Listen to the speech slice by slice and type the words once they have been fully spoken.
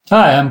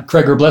Hi, I'm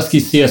Craig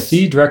Wrobleski,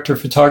 CSC, Director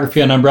of Photography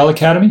on Umbrella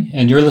Academy,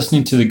 and you're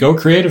listening to the Go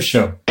Creative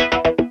Show.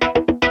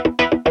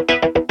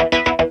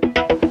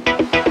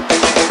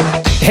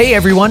 Hey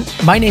everyone,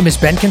 my name is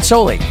Ben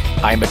Consoli.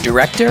 I'm a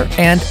director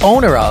and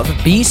owner of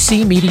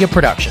BC Media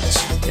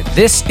Productions.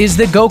 This is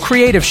the Go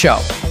Creative Show,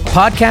 a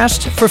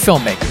podcast for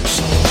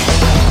filmmakers.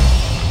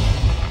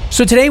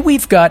 So today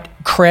we've got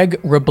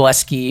Craig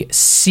Wrobleski,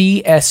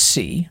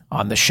 CSC,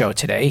 on the show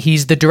today.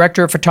 He's the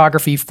director of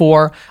photography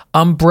for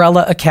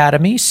Umbrella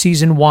Academy,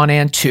 season 1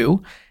 and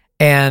 2.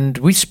 And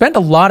we spent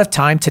a lot of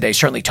time today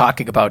certainly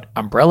talking about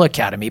Umbrella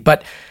Academy,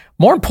 but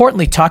more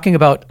importantly, talking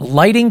about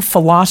lighting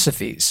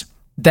philosophies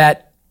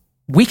that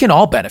we can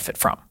all benefit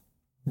from,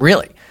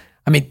 really.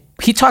 I mean,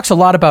 he talks a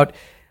lot about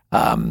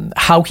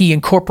how he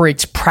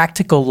incorporates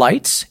practical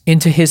lights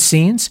into his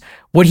scenes,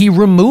 what he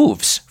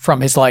removes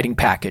from his lighting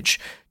package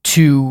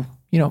to,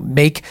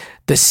 make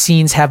the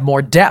scenes have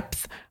more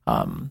depth,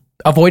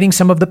 avoiding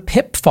some of the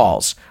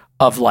pitfalls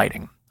of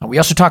lighting. We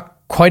also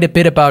talk quite a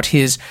bit about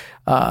his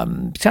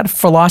kind of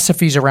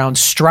philosophies around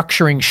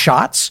structuring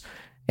shots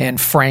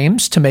and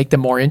frames to make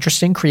them more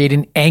interesting,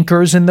 creating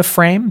anchors in the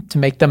frame to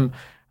make them,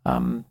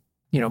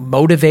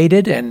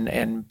 motivated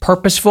and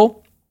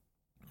purposeful.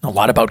 A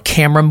lot about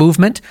camera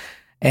movement.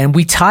 And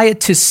we tie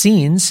it to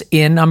scenes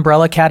in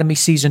Umbrella Academy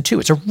Season 2.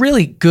 It's a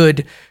really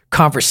good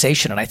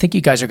conversation, and I think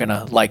you guys are going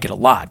to like it a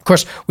lot. Of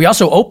course, we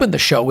also opened the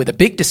show with a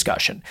big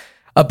discussion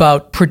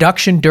about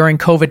production during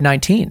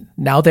COVID-19.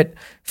 Now that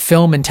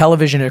film and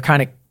television are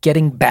kind of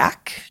getting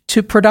back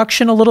to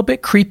production a little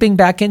bit, creeping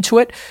back into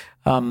it,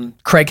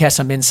 Craig has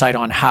some insight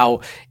on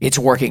how it's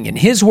working in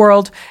his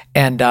world,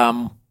 and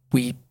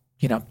we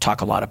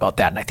talk a lot about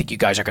that, and I think you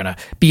guys are going to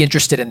be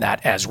interested in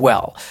that as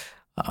well.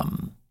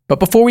 But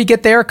before we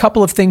get there, a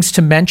couple of things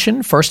to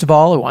mention. First of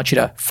all, I want you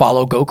to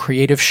follow Go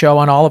Creative Show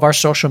on all of our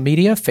social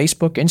media,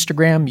 Facebook,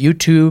 Instagram,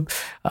 YouTube,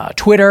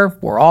 Twitter.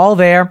 We're all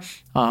there.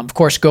 Of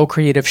course,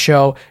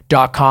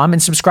 gocreativeshow.com,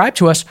 and subscribe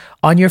to us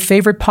on your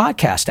favorite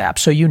podcast app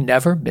so you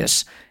never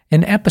miss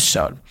an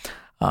episode.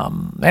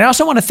 And I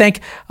also want to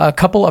thank a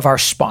couple of our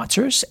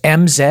sponsors,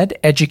 MZ,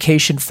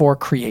 Education for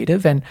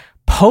Creative, and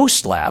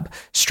PostLab,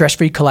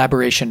 Stress-Free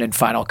Collaboration in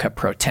Final Cut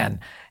Pro 10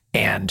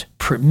 and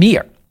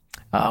Premiere.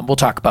 We'll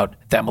talk about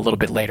them a little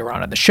bit later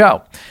on in the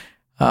show.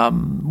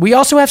 We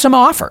also have some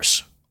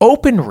offers.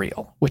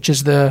 OpenReel, which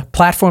is the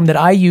platform that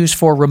I use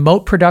for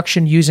remote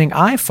production using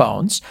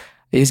iPhones,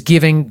 is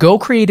giving Go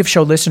Creative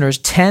Show listeners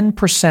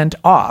 10%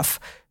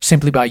 off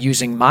simply by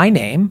using my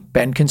name,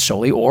 Ben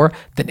Consoli, or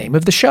the name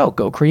of the show,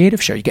 Go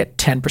Creative Show. You get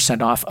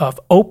 10% off of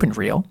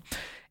OpenReel.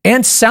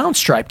 And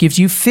Soundstripe gives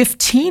you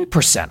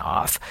 15%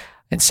 off.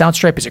 And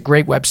Soundstripe is a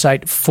great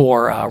website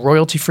for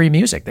royalty-free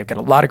music. They've got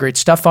a lot of great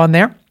stuff on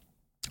there.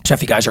 So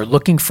if you guys are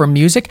looking for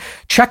music,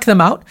 check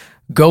them out.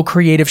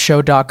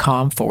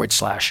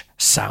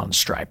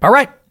 gocreativeshow.com/Soundstripe. All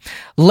right,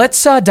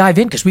 let's dive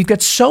in because we've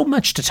got so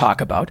much to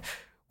talk about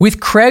with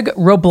Craig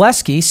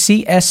Wrobleski,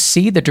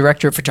 CSC, the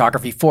Director of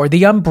Photography for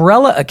the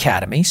Umbrella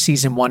Academy,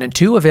 Season 1 and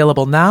 2,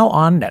 available now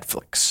on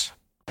Netflix.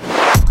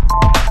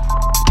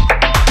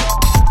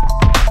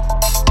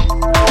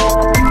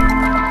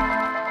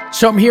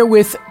 So I'm here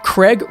with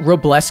Craig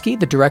Wrobleski,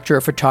 the Director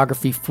of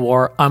Photography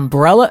for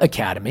Umbrella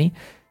Academy,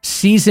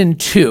 Season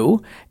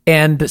 2,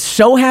 and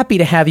so happy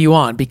to have you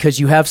on because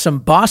you have some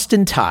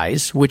Boston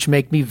ties, which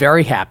make me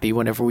very happy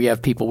whenever we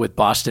have people with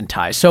Boston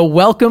ties. So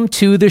welcome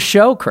to the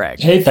show, Craig.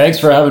 Hey, thanks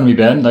for having me,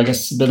 Ben. I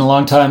guess you've been a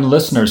long time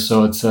listener,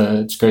 so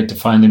it's great to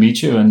finally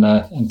meet you, and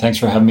thanks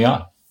for having me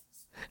on.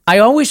 I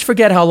always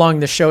forget how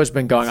long the show has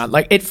been going on.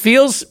 Like it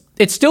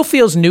still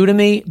feels new to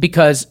me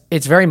because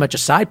it's very much a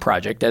side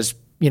project. As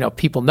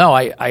people know,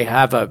 I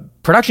have a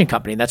production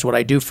company, and that's what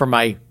I do for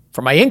my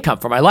income,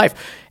 for my life.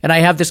 And I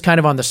have this kind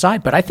of on the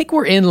side, but I think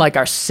we're in like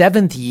our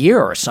 7th year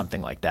or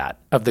something like that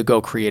of the Go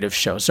Creative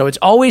Show. So it's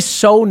always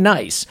so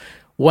nice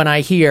when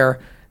I hear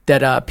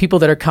that people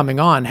that are coming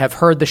on have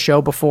heard the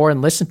show before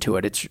and listened to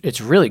it.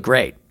 It's really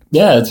great.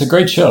 Yeah, it's a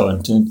great show,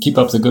 and to keep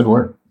up the good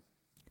work.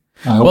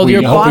 I hope we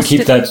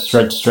keep that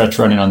stretch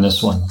running on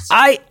this one.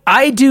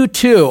 I do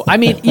too. I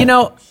mean,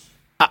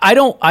 I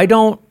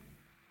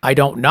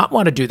don't not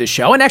want to do the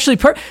show. And actually,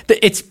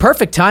 it's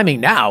perfect timing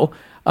now.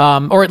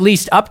 Or at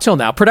least up till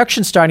now.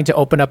 Production's starting to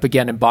open up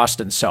again in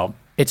Boston, so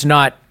it's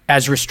not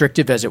as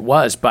restrictive as it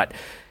was. But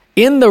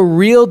in the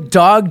real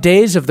dog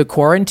days of the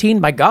quarantine,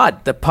 my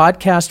God, the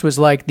podcast was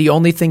like the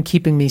only thing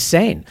keeping me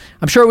sane.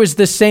 I'm sure it was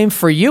the same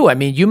for you. I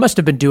mean, you must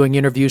have been doing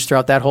interviews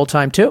throughout that whole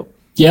time too.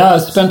 Yeah, I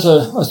spent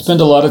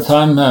a lot of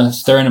time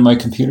staring at my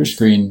computer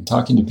screen,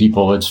 talking to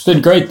people. It's been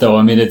great, though.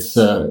 I mean, it's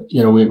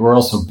we're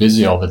all so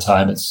busy all the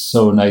time. It's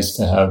so nice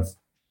to have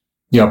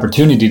the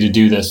opportunity to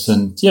do this.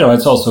 And,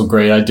 it's also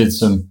great. I did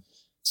some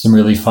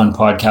really fun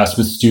podcasts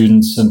with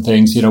students and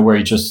things, where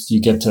you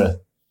get to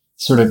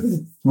sort of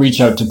reach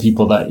out to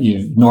people that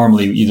you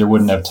normally either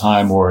wouldn't have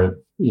time or,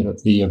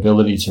 the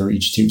ability to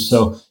reach to.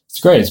 So it's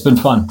great. It's been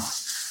fun.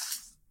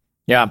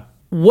 Yeah.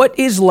 What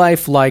is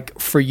life like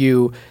for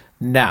you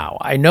now?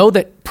 I know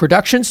that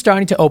production's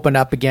starting to open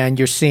up again.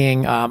 You're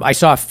seeing, I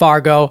saw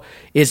Fargo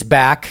is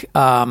back.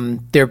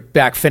 They're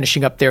back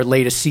finishing up their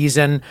latest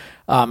season.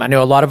 I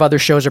know a lot of other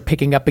shows are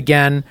picking up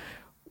again.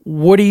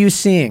 What are you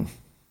seeing?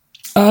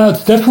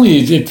 It's definitely,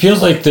 it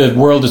feels like the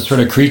world is sort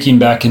of creaking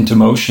back into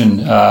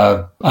motion.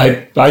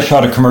 I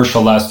shot a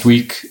commercial last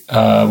week,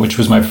 which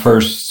was my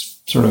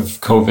first sort of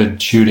COVID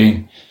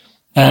shooting.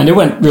 And it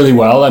went really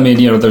well. I mean,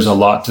 there's a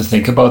lot to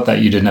think about that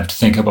you didn't have to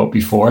think about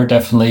before.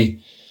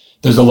 Definitely,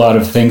 there's a lot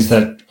of things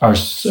that are,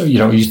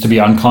 used to be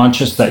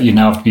unconscious that you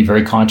now have to be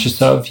very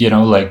conscious of.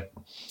 I'm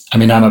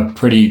a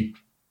pretty,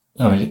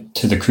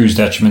 to the crew's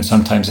detriment,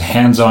 sometimes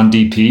hands-on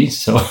DP.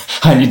 So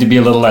I need to be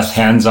a little less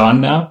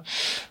hands-on now.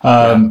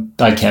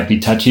 I can't be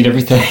touching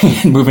everything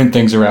and moving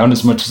things around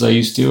as much as I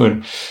used to.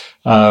 And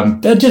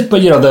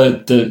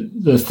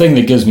the thing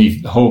that gives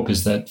me hope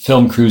is that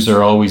film crews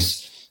are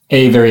always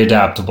A, very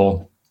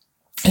adaptable,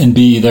 and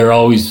B, they're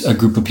always a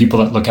group of people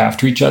that look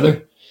after each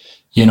other.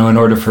 In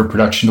order for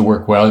production to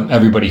work well,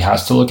 everybody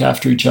has to look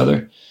after each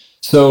other.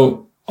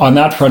 So on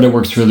that front, it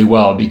works really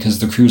well because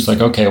the crew's like,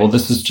 okay, well,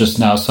 this is just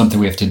now something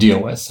we have to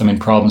deal with. I mean,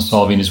 problem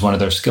solving is one of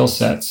their skill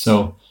sets.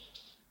 So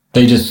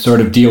they just sort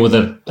of deal with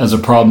it as a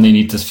problem they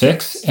need to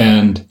fix.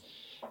 And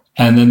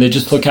then they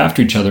just look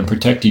after each other and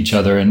protect each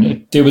other.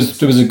 And it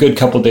was a good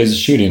couple of days of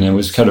shooting. It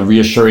was kind of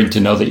reassuring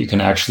to know that you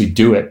can actually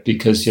do it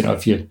because,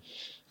 if you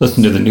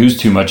listen to the news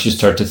too much, you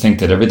start to think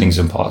that everything's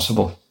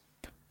impossible.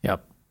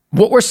 Yep.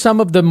 What were some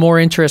of the more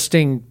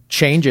interesting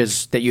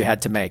changes that you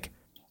had to make?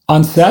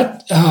 On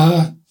set,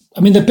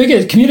 the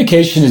biggest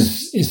communication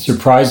is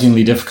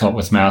surprisingly difficult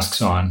with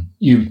masks on.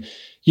 You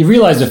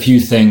realize a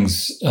few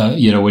things,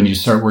 when you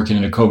start working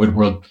in a COVID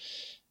world.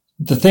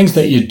 The things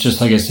that you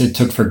just, like I said,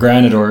 took for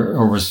granted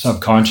or was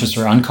subconscious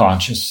or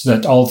unconscious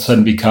that all of a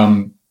sudden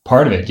become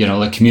part of it,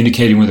 like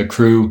communicating with a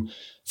crew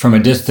from a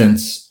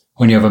distance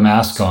when you have a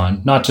mask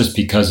on, not just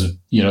because of,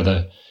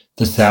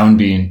 the sound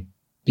being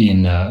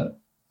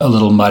a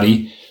little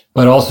muddy,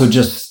 but also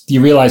just you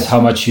realize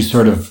how much you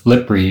sort of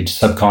lip read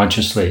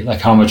subconsciously,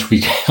 like how much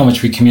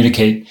we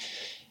communicate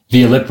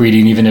via lip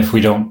reading, even if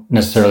we don't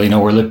necessarily know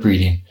we're lip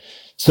reading.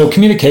 So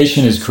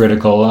communication is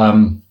critical.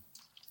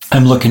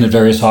 I'm looking at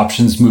various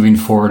options moving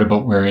forward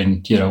about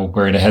wearing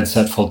a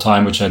headset full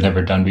time, which I'd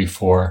never done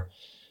before.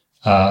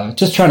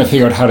 Just trying to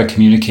figure out how to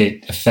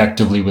communicate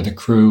effectively with a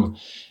crew.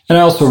 And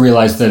I also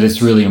realized that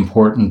it's really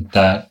important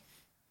that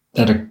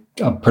a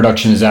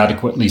production is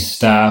adequately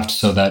staffed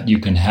so that you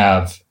can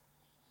have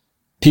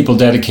people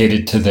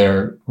dedicated to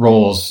their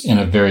roles in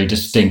a very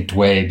distinct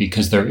way,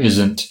 because there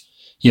isn't,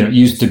 it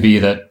used to be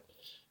that,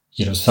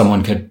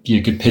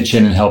 you could pitch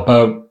in and help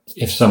out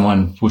if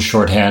someone was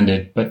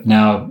shorthanded, but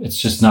now it's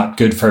just not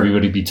good for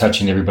everybody to be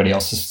touching everybody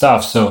else's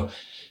stuff. So,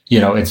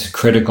 it's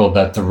critical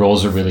that the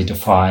roles are really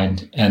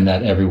defined and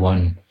that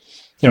everyone,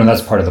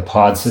 that's part of the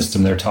pod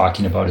system they're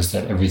talking about, is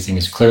that everything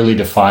is clearly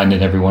defined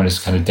and everyone is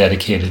kind of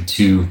dedicated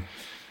to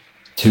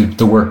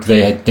the work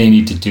they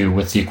need to do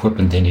with the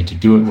equipment they need to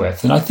do it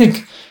with. And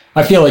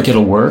I feel like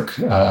it'll work.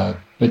 But,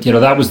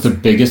 that was the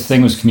biggest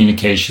thing, was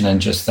communication,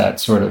 and just that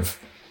sort of,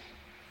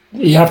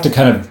 you have to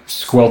kind of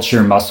squelch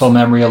your muscle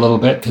memory a little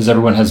bit, because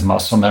everyone has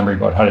muscle memory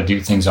about how to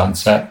do things on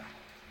set.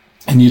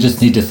 And you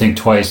just need to think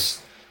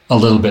twice a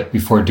little bit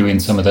before doing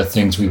some of the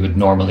things we would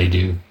normally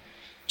do,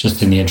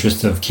 just in the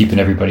interest of keeping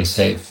everybody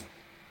safe.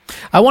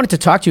 I wanted to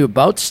talk to you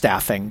about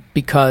staffing,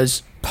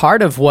 because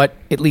part of what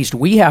at least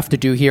we have to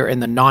do here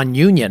in the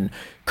non-union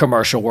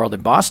commercial world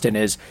in Boston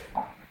is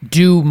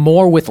do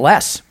more with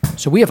less.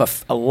 So we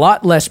have a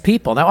lot less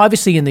people. Now,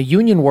 obviously, in the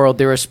union world,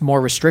 there are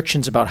more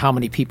restrictions about how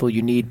many people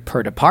you need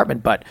per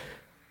department, but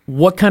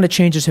what kind of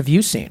changes have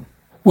you seen?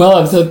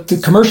 Well,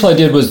 the commercial I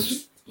did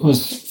was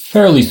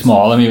fairly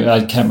small. I mean,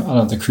 I don't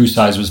know, the crew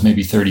size was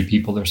maybe 30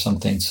 people or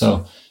something.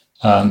 So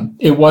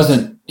it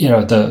wasn't,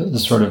 the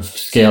sort of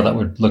scale that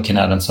we're looking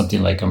at on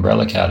something like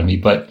Umbrella Academy.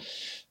 But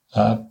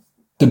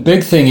the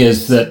big thing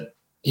is that,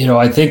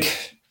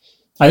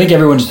 I think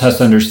everyone just has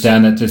to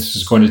understand that this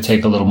is going to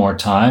take a little more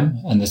time,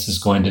 and this is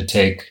going to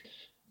take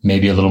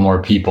maybe a little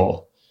more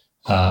people.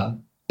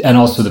 And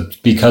also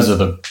because of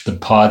the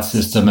pod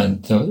system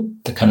and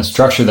the kind of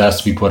structure that has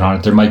to be put on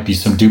it, there might be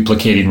some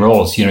duplicating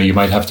roles. You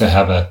might have to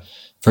have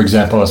for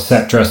example, a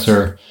set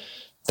dresser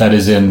that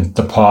is in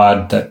the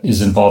pod that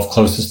is involved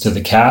closest to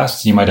the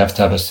cast. You might have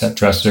to have a set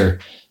dresser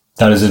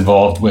that is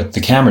involved with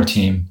the camera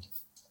team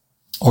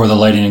or the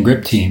lighting and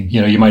grip team.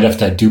 You might have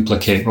to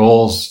duplicate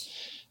roles.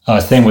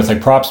 Same with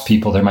like props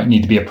people. There might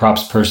need to be a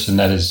props person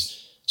that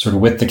is sort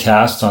of with the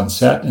cast on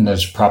set, and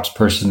there's a props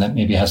person that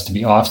maybe has to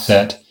be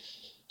offset.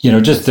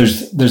 Just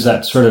there's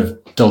that sort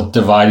of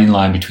dividing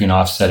line between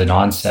offset and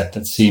onset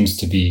that seems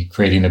to be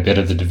creating a bit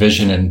of the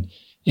division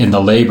in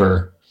the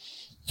labor.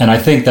 And I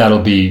think that'll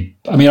be,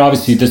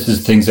 obviously this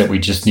is things that we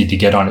just need to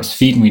get on its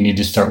feet, and we need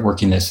to start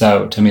working this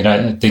out.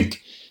 I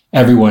think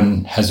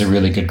everyone has a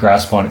really good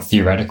grasp on it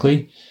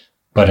theoretically,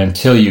 but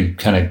until you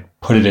kind of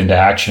put it into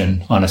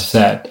action on a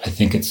set, I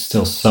think it's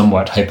still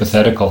somewhat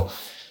hypothetical.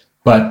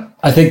 But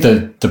I think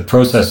the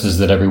processes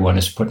that everyone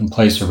has put in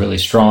place are really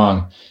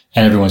strong,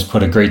 and everyone's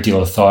put a great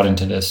deal of thought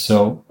into this.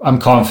 So I'm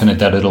confident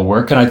that it'll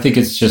work. And I think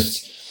it's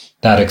just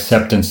that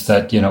acceptance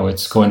that,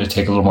 it's going to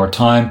take a little more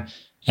time,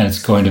 and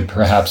it's going to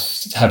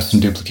perhaps have some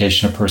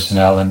duplication of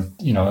personnel and,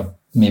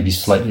 maybe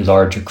slightly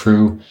larger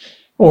crew.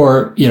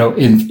 Or,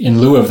 in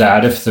lieu of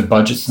that, if the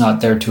budget's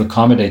not there to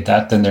accommodate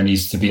that, then there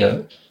needs to be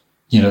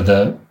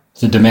the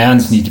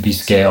demands need to be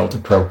scaled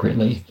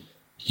appropriately.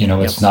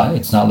 It's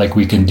not like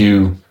we can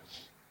do,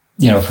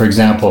 for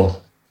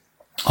example,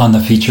 on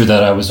the feature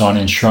that I was on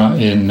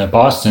in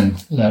Boston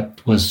that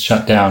was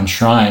shut down,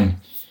 Shrine,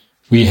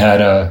 we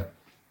had a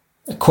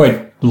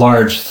quite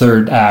large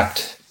third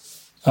act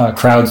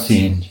crowd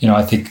scene.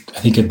 I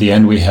think at the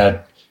end we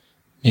had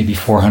maybe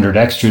 400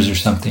 extras or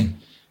something.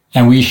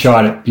 And we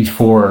shot it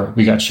before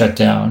we got shut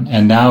down.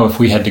 And now if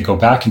we had to go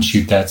back and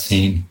shoot that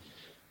scene,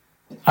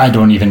 I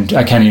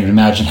can't even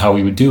imagine how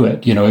we would do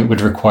it. It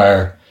would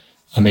require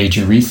a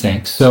major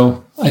rethink.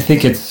 So I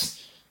think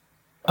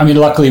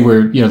luckily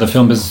the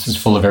film business is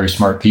full of very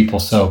smart people.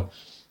 So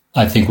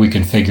I think we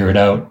can figure it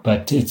out,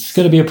 but it's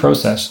going to be a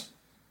process.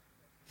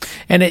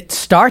 And it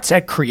starts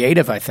at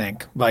creative, I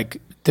think.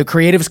 Like, the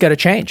creative's got to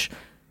change.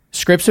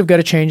 Scripts have got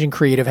to change, and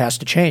creative has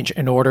to change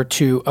in order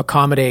to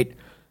accommodate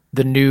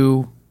the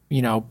new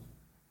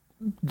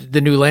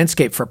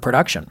landscape for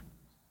production.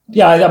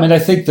 Yeah, I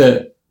think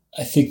the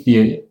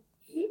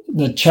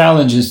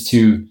challenge is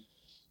to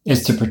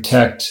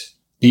protect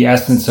the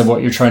essence of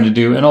what you're trying to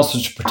do, and also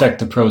to protect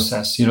the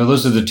process.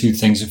 Those are the two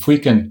things. If we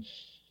can,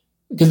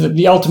 because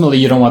ultimately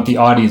you don't want the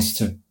audience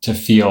to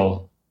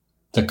feel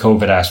the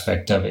COVID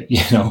aspect of it,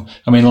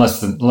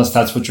 unless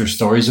that's what your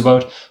story's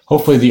about.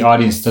 Hopefully the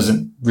audience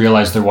doesn't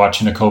realize they're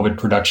watching a COVID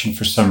production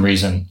for some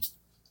reason.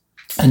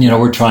 And,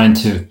 we're trying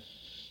to,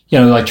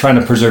 trying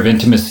to preserve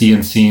intimacy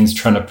in scenes,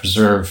 trying to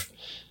preserve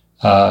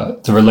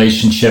the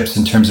relationships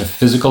in terms of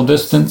physical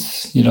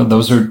distance.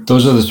 Those are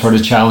the sort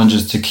of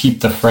challenges to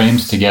keep the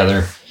frames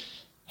together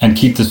and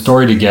keep the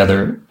story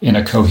together in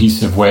a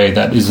cohesive way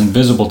that is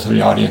invisible to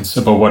the audience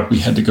about what we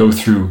had to go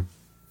through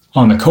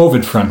on the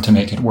COVID front to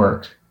make it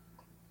work.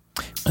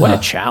 What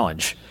a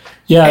challenge.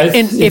 Yeah.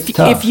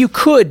 If you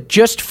could,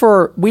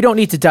 we don't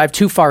need to dive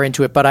too far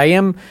into it, but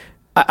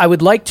I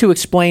would like to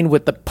explain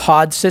what the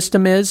pod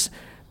system is.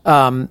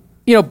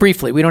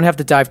 Briefly, we don't have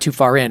to dive too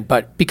far in,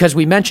 but because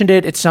we mentioned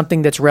it, it's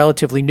something that's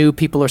relatively new.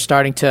 People are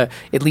starting to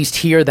at least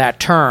hear that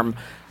term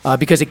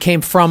because it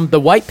came from the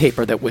white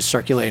paper that was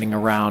circulating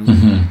around.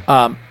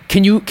 Mm-hmm.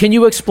 Can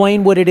you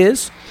explain what it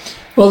is?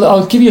 Well,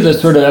 I'll give you the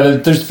sort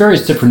of, there's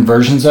various different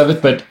versions of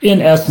it, but in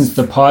essence,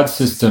 the pod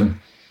system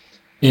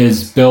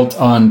is built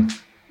on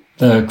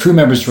the crew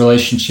member's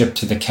relationship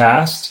to the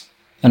cast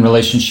and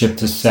relationship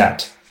to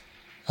set.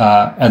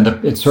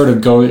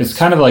 It's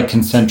kind of like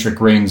concentric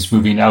rings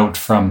moving out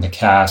from the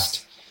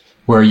cast,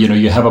 where,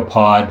 you have a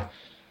pod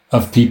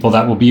of people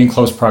that will be in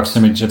close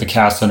proximity to the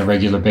cast on a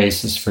regular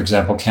basis. For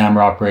example,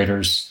 camera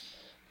operators,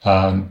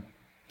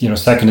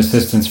 second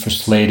assistants for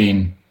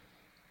slating,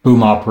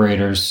 boom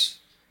operators,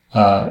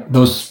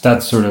 that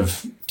sort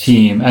of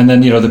team. And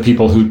then, the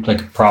people who,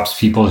 like props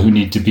people who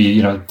need to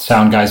be,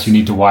 sound guys who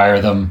need to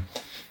wire them,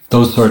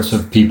 those sorts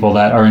of people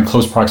that are in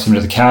close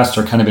proximity to the cast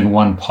are kind of in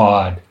one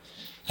pod.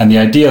 And the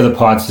idea of the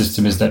pod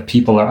system is that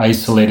people are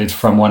isolated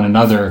from one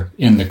another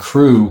in the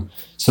crew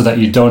so that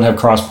you don't have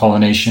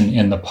cross-pollination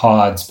in the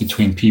pods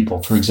between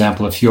people. For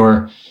example, if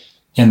you're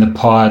in the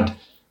pod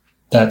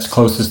that's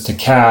closest to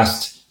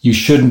cast, you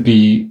shouldn't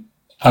be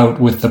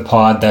out with the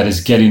pod that is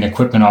getting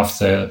equipment off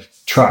the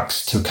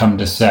trucks to come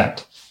to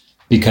set,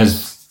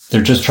 because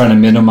they're just trying to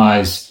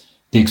minimize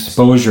the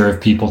exposure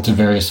of people to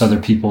various other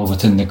people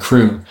within the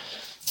crew.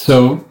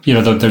 So,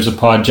 there's a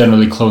pod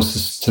generally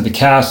closest to the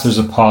cast. There's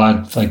a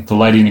pod, like the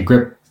lighting and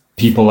grip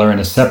people are in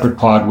a separate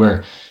pod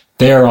where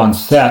they're on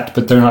set,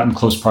 but they're not in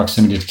close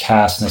proximity to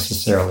cast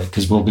necessarily,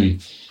 because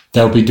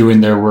they'll be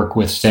doing their work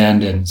with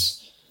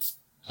stand-ins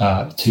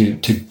to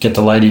get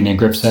the lighting and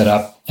grip set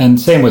up. And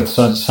same with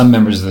some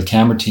members of the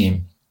camera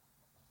team.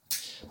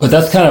 But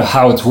that's kind of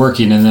how it's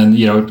working. And then,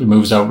 it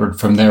moves outward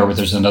from there, where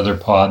there's another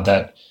pod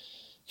that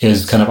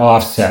is kind of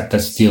offset,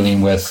 that's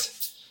dealing with,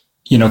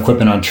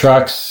 equipment on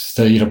trucks,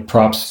 the,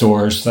 prop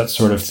stores, that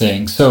sort of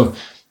thing. So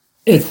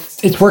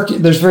it's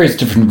working. There's various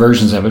different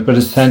versions of it, but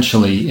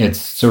essentially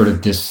it's sort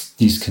of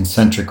these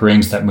concentric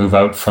rings that move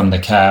out from the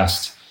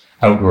cast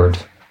outward,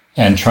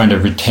 and trying to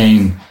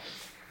retain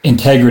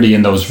integrity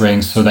in those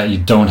rings so that you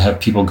don't have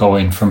people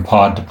going from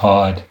pod to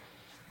pod,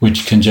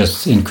 which can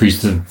just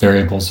increase the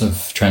variables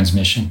of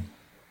transmission.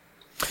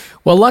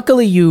 Well,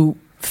 luckily you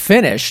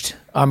finished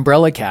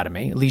Umbrella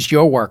Academy, at least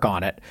your work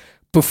on it,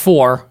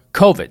 before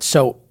COVID.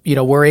 So,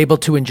 we're able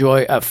to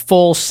enjoy a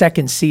full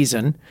second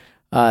season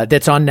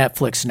that's on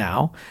Netflix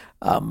now.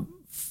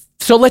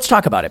 So let's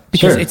talk about it,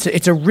 because Sure.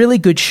 it's a really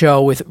good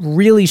show with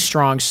really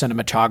strong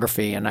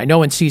cinematography. And I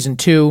know in season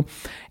 2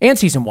 and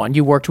season 1,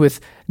 you worked with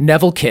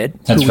Neville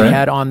Kidd, That's who right. we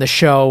had on the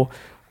show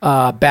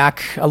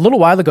back a little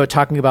while ago,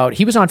 talking about,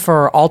 he was on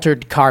for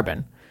Altered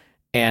Carbon.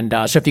 And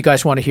so if you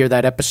guys want to hear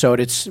that episode,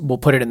 we'll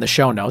put it in the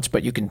show notes,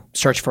 but you can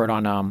search for it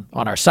on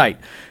our site.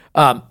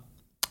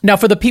 Now,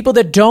 for the people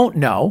that don't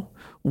know,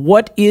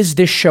 what is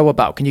this show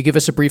about? Can you give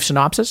us a brief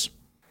synopsis?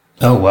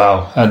 Oh,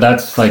 wow.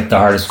 That's like the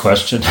hardest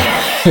question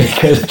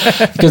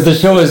because the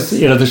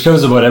show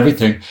is about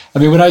everything. I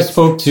mean, when I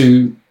spoke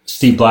to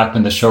Steve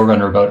Blackman, the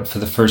showrunner, about it for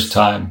the first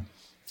time,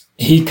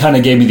 he kind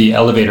of gave me the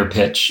elevator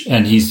pitch,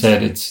 and he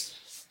said it's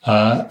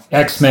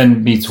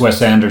X-Men meets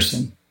Wes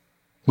Anderson,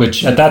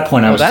 which at that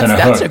point I was kind of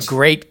hooked. That's a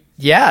great,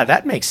 yeah,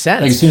 that makes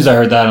sense. Like, as soon as I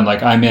heard that, I'm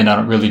like, I'm in. I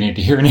don't really need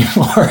to hear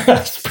anymore.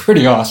 That's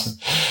pretty awesome.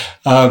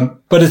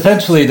 But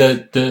essentially,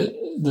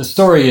 the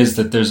story is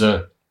that there's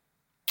a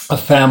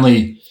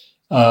family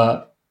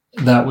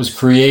that was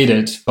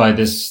created by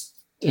this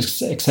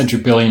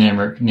eccentric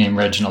billionaire named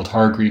Reginald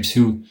Hargreaves,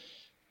 who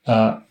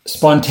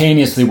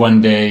spontaneously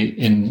one day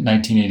in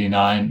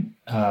 1989,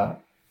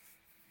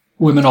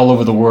 women all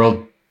over the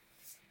world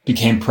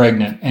became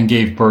pregnant and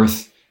gave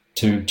birth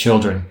to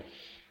children.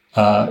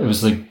 It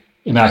was like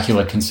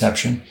immaculate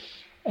conception.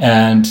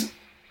 And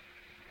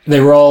they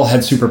all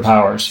had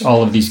superpowers,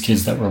 all of these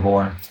kids that were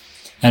born.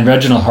 And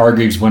Reginald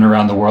Hargreaves went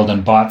around the world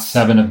and bought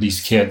 7 of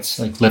these kids,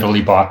 like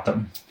literally bought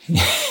them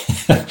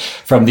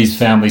from these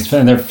families.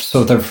 And they're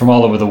from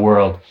all over the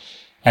world.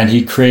 And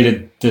he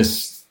created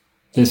this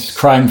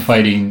crime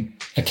fighting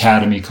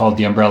academy called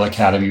the Umbrella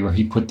Academy, where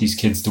he put these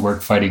kids to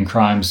work fighting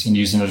crimes and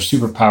using their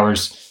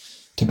superpowers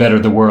to better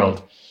the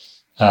world.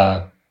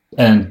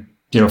 And,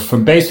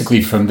 from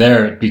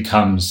there, it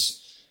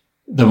becomes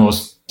the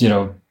most,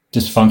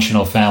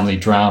 dysfunctional family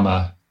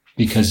drama,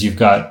 because you've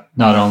got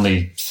not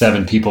only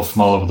 7 people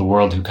from all over the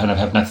world who kind of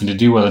have nothing to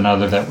do with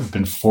another that have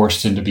been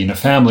forced into being a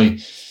family,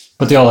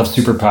 but they all have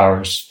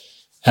superpowers,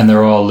 and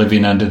they're all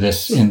living under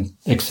this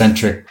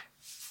eccentric,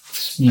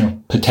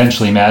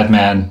 potentially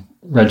madman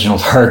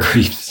Reginald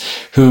Hargreaves,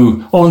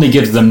 who only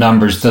gives them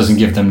numbers, doesn't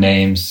give them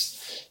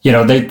names.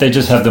 They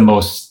just have the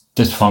most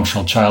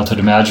dysfunctional childhood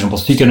imaginable.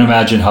 So you can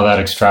imagine how that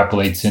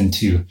extrapolates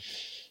into,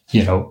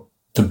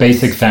 the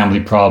basic family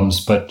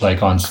problems, but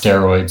like on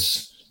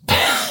steroids.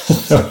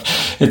 So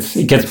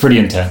it gets pretty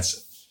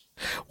intense.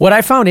 What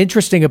I found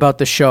interesting about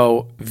the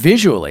show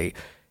visually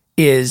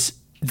is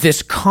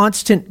this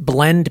constant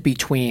blend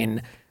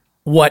between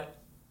what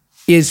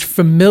is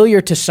familiar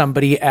to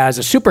somebody as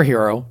a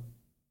superhero,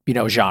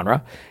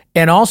 genre,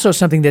 and also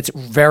something that's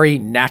very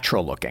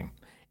natural looking.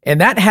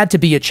 And that had to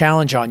be a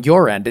challenge on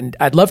your end. And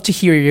I'd love to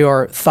hear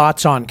your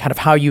thoughts on kind of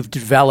how you've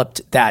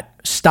developed that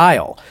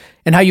style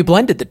and how you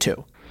blended the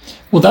two.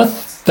 Well,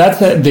 that's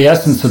the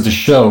essence of the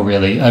show,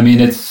 really. I mean,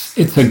 it's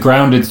a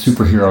grounded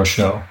superhero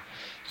show,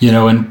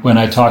 and when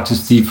I talked to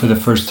Steve for the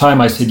first time,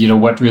 I said,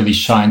 what really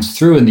shines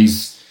through in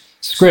these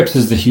scripts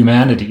is the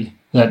humanity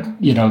that,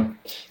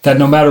 that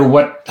no matter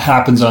what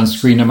happens on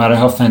screen, no matter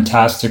how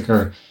fantastic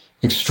or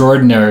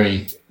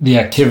extraordinary the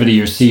activity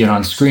you're seeing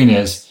on screen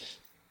is,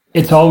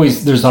 there's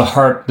always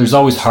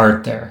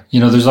heart there.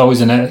 There's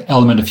always an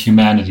element of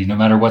humanity, no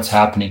matter what's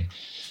happening.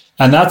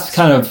 And that's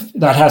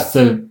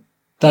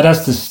that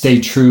has to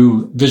stay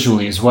true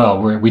visually as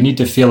well, where we need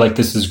to feel like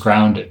this is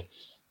grounded.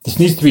 This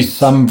needs to be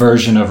some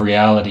version of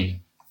reality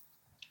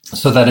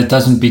so that it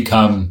doesn't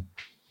become,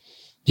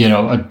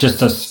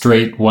 just a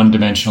straight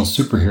one-dimensional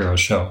superhero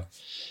show.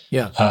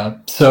 Yeah.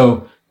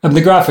 So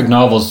the graphic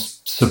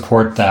novels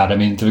support that. I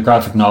mean, the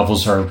graphic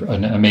novels are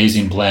an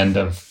amazing blend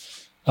of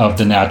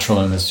the natural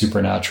and the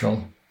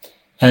supernatural.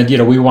 And,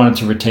 we wanted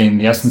to retain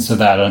the essence of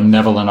that. And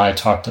Neville and I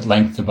talked at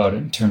length about it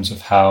in terms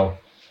of how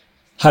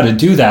to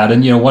do that.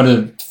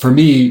 And, for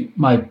me,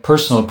 my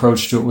personal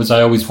approach to it was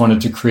I always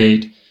wanted to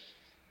create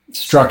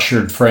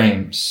structured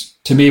frames.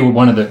 To me,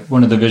 one of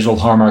the visual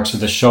hallmarks of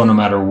the show, no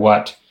matter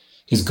what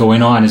is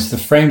going on, is the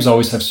frames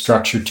always have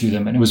structure to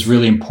them. And it was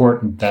really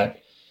important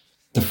that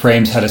the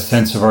frames had a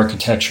sense of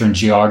architecture and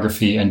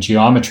geography and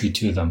geometry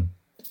to them,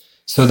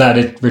 so that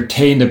it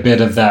retained a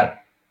bit of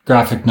that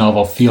graphic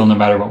novel feel no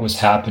matter what was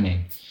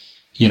happening.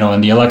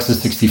 And the Alexa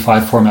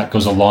 65 format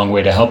goes a long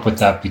way to help with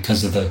that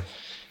because of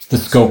the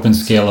scope and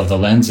scale of the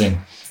lensing.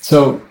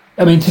 So,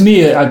 I mean, to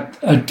me, I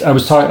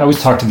always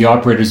talk to the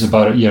operators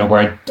about it,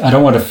 where I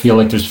don't want to feel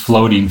like there's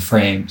floating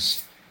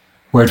frames,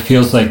 where it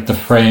feels like the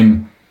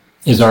frame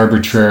is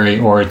arbitrary,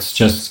 or it's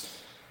just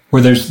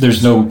where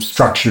there's no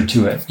structure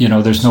to it.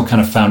 There's no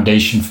kind of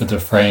foundation for the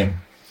frame.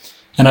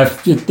 And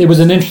it was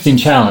an interesting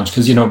challenge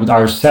because,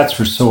 our sets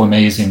were so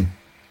amazing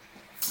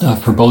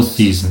for both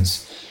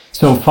seasons.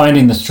 So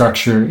finding the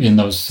structure in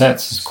those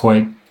sets is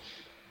quite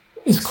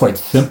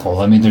simple.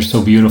 I mean, they're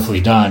so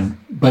beautifully done.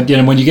 But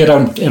when you get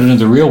out into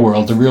the real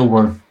world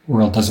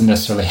doesn't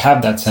necessarily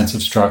have that sense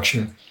of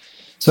structure.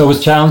 So it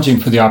was challenging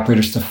for the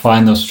operators to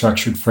find those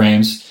structured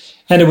frames.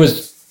 And it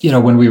was,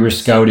 when we were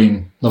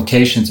scouting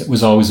locations, it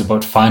was always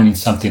about finding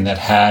something that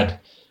had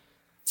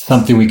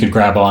something we could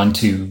grab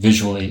onto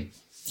visually,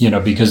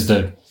 because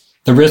the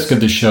risk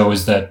of the show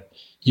is that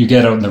you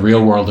get out in the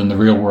real world and the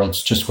real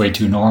world's just way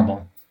too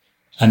normal.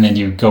 And then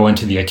you go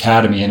into the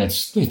academy and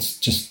it's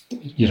just,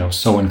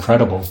 so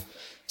incredible.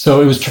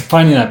 So it was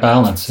finding that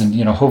balance, and,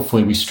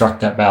 hopefully we struck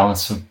that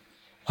balance of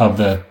of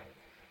the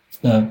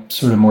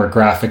sort of more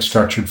graphic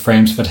structured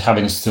frames, but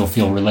having it still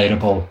feel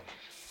relatable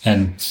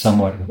and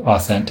somewhat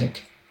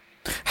authentic.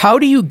 How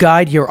do you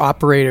guide your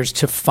operators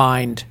to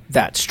find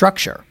that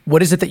structure?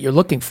 What is it that you're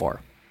looking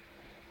for?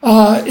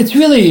 It's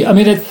really, I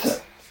mean,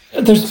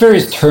 there's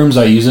various terms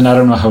I use, and I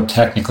don't know how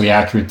technically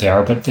accurate they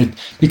are, but it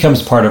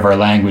becomes part of our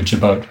language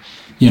about,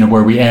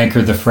 where we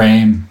anchor the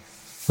frame,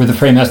 where the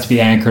frame has to be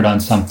anchored on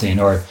something,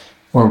 or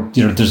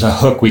there's a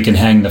hook we can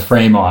hang the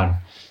frame on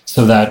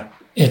so that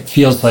it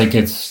feels like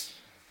it's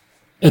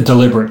a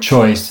deliberate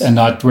choice and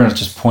we're not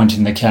just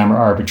pointing the camera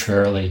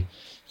arbitrarily,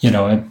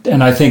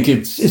 and I think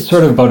it's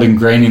sort of about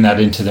ingraining that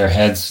into their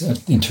heads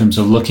in terms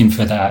of looking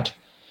for that.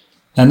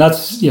 And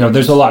that's,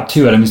 there's a lot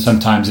to it. I mean,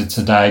 sometimes it's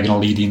a diagonal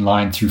leading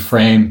line through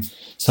frame.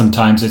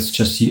 Sometimes it's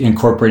just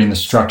incorporating the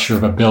structure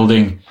of a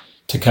building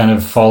to kind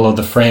of follow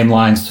the frame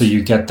lines so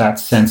you get that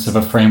sense of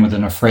a frame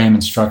within a frame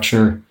and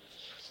structure.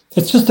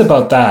 It's just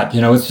about that,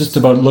 it's just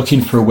about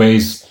looking for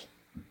ways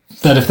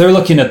that if they're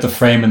looking at the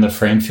frame and the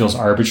frame feels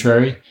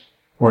arbitrary,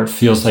 or it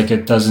feels like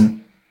it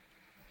doesn't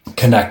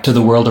connect to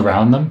the world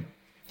around them.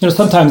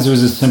 Sometimes it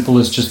was as simple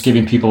as just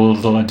giving people a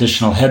little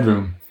additional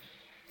headroom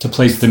to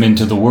place them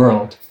into the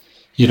world,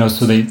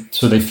 so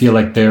they feel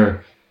like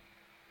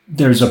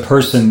there's a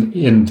person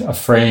in a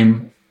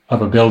frame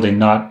of a building,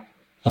 not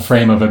a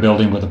frame of a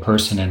building with a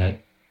person in it,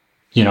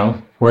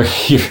 where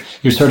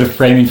you're sort of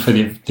framing for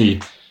the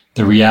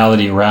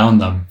reality around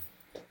them,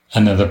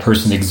 and then the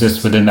person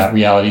exists within that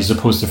reality, as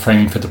opposed to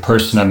framing for the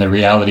person and the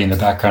reality in the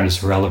background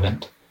is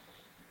irrelevant.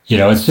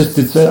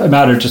 It's a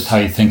matter of just how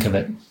you think of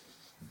it.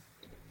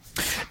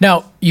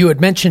 Now, you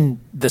had mentioned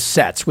the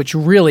sets, which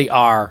really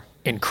are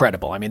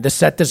incredible. I mean, the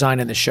set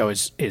design in the show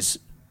is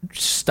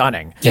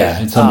stunning.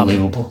 Yeah, it's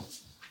unbelievable.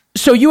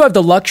 So you have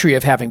the luxury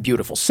of having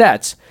beautiful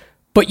sets,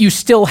 but you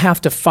still have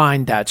to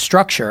find that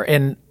structure.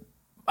 And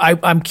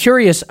I'm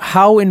curious,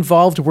 how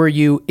involved were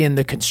you in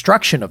the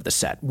construction of the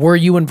set? Were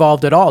you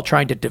involved at all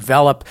trying to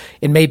develop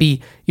and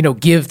maybe,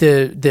 give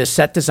the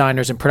set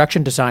designers and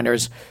production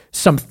designers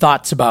some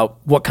thoughts about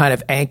what kind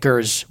of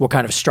anchors, what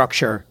kind of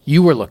structure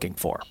you were looking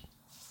for?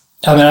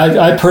 I mean,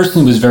 I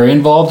personally was very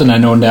involved, and I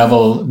know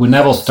Neville, when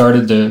Neville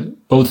started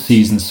both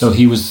seasons, so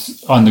he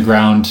was on the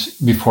ground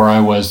before I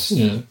was,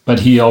 but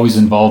he always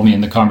involved me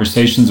in the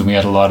conversations, and we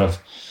had a lot of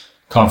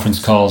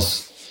conference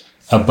calls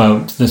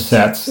about the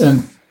sets,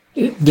 and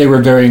they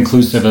were very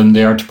inclusive, and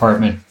the art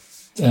department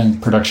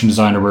and production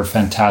designer were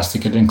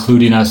fantastic at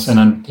including us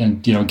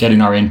and getting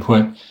our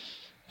input.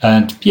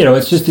 And,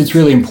 it's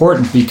really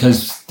important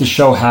because the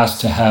show has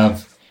to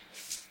have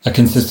a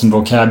consistent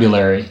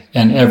vocabulary,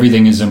 and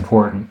everything is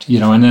important,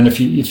 and then if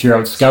you're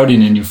out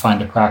scouting and you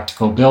find a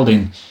practical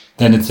building,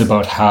 then it's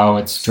about how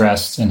it's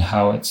dressed and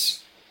how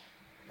it's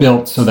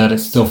built so that it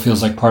still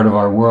feels like part of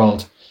our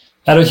world.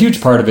 And a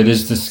huge part of it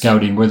is the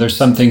scouting, where there's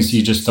some things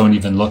you just don't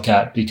even look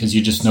at because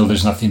you just know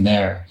there's nothing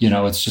there.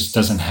 It just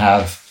doesn't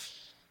have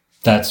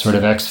that sort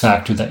of X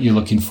factor that you're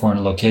looking for in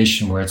a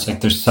location, where it's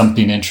like, there's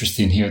something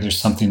interesting here. There's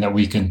something that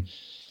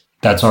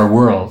that's our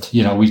world.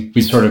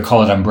 We sort of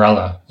call it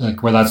umbrella,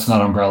 like, well, that's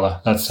not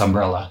umbrella, that's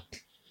umbrella.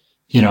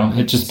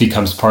 It just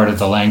becomes part of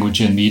the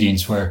language in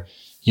meetings where,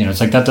 it's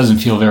like, that doesn't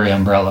feel very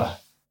umbrella.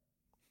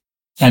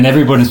 And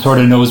everyone sort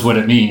of knows what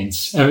it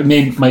means. It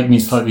might mean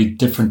slightly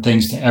different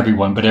things to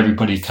everyone, but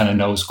everybody kind of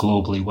knows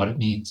globally what it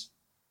means.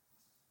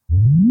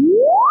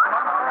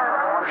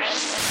 All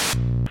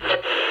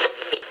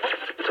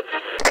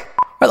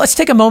right, let's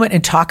take a moment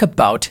and talk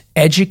about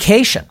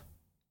education.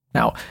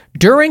 Now,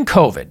 during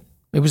COVID,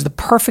 it was the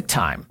perfect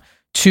time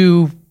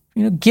to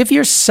give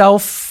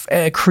yourself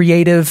a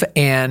creative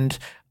and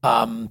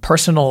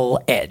personal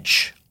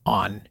edge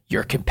on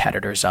your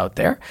competitors out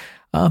there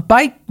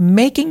by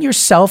making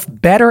yourself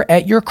better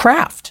at your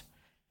craft.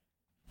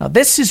 Now,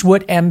 this is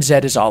what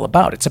MZ is all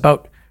about. It's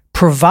about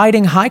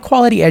providing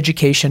high-quality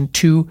education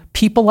to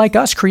people like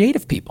us,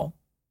 creative people.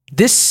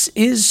 This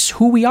is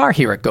who we are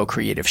here at Go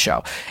Creative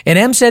Show. And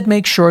MZ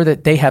makes sure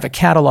that they have a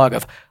catalog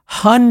of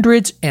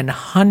hundreds and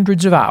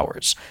hundreds of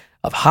hours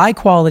of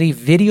high-quality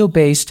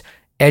video-based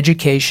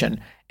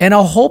education and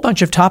a whole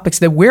bunch of topics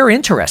that we're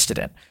interested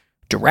in.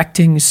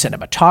 Directing,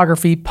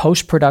 cinematography,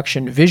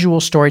 post-production, visual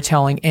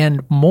storytelling,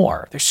 and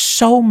more. There's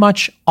so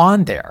much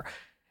on there.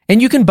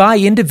 And you can buy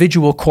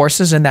individual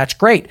courses, and that's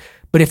great.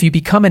 But if you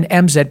become an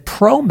MZ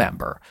Pro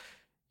member,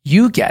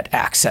 you get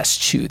access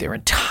to their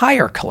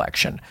entire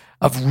collection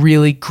of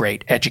really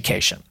great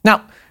education.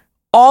 Now,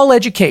 all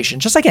education,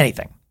 just like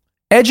anything,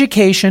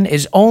 education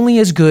is only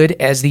as good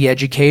as the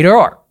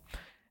educator.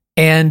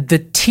 And the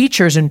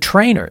teachers and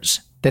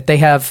trainers that they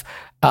have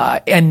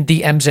in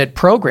the MZ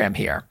program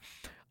here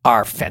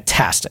are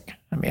fantastic.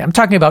 I mean, I'm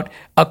talking about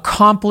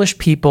accomplished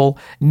people,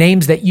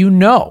 names that you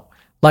know,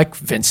 like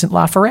Vincent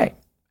Laforet,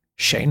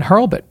 Shane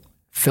Hurlbut,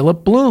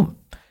 Philip Bloom.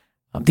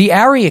 The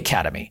ARI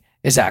Academy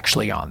is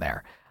actually on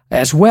there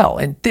as well.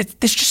 And there's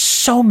just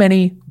so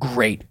many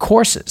great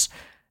courses.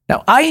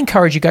 Now, I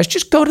encourage you guys,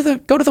 just go to the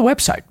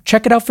website,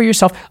 check it out for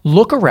yourself,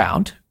 look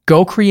around,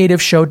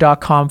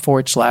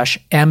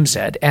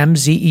 gocreativeshow.com/MZ,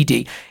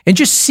 MZED, and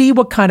just see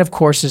what kind of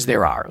courses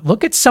there are.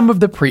 Look at some of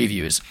the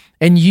previews,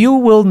 and you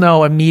will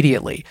know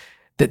immediately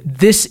that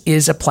this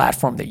is a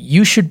platform that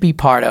you should be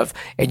part of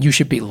and you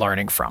should be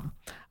learning from.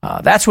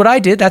 That's what I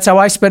did. That's how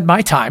I spent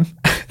my time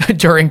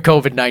during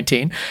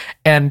COVID-19.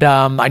 And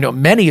I know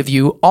many of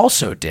you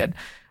also did.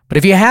 But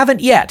if you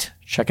haven't yet,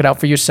 check it out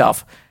for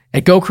yourself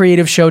at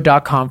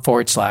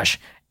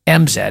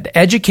gocreativeshow.com/MZ,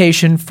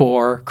 education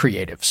for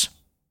creatives.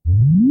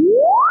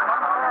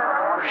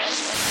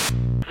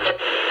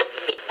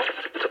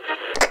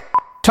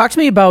 Talk to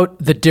me about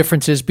the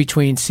differences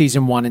between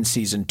season 1 and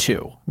season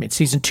 2. I mean,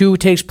 season 2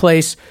 takes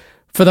place,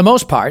 for the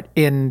most part,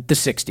 in the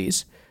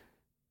 60s.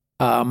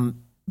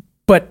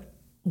 But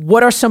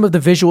what are some of the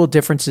visual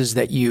differences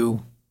that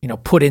you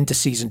put into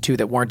season 2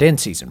 that weren't in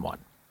season 1?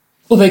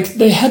 Well,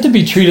 they had to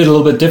be treated a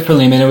little bit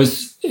differently. I mean,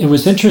 it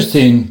was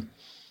interesting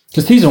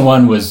because season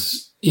 1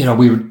 was,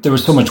 there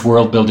was so much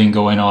world building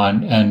going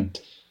on, and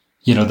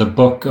the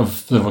book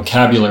of the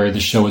vocabulary of the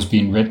show was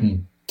being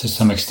written to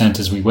some extent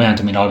as we went.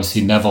 I mean,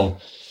 obviously Neville,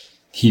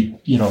 he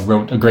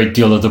wrote a great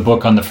deal of the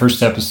book on the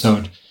first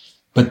episode,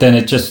 but then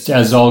it just,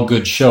 as all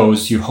good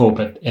shows, you hope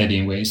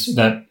anyways,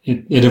 that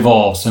it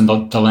evolves and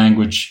the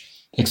language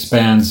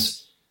expands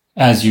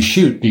as you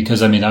shoot,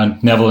 because I mean,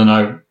 Neville and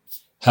I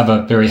have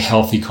a very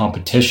healthy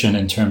competition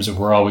in terms of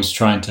we're always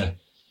trying to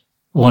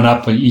one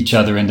up each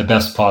other in the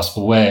best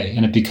possible way,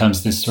 and it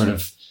becomes this sort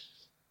of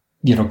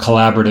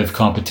collaborative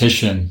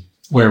competition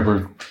where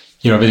we're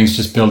everything's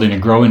just building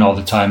and growing all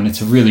the time, and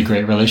it's a really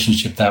great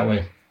relationship that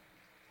way.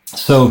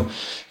 So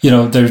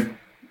there's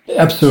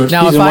episode.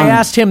 Now, if I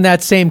asked him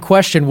that same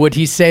question, would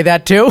he say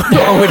that too?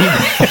 Or would he?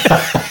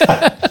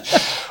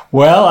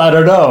 Well, I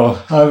don't know.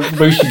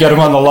 We should get him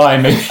on the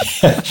line, maybe.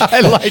 I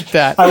like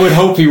that. I would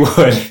hope he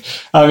would.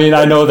 I mean,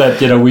 I know that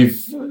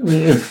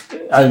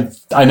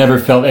I never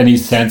felt any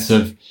sense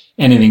of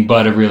anything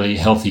but a really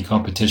healthy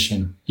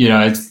competition.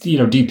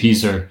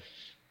 DPs are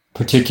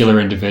particular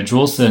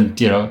individuals, and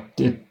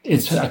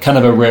it's kind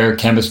of a rare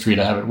chemistry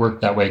to have it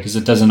work that way, because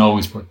it doesn't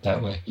always work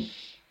that way.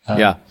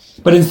 Yeah.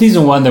 But in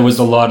season 1, there was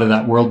a lot of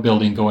that world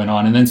building going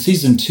on, and then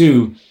season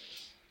 2,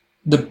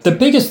 the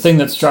biggest thing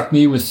that struck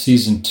me with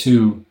season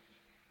 2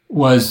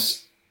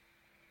 was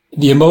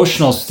the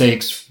emotional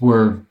stakes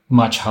were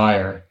much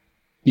higher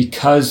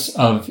because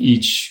of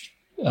each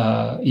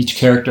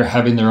character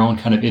having their own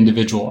kind of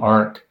individual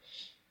arc.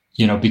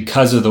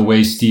 Because of the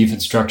way Steve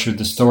had structured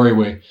the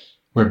story,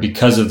 where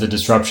because of the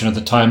disruption of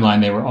the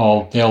timeline, they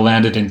all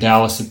landed in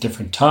Dallas at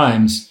different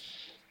times,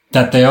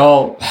 that they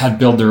all had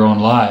built their own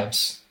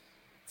lives.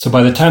 So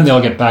by the time they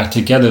all get back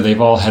together,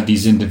 they've all had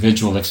these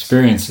individual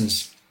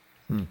experiences.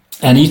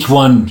 And each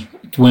one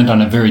went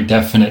on a very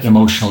definite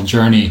emotional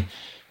journey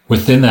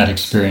within that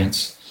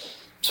experience.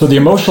 So the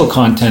emotional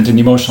content and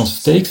the emotional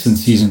stakes in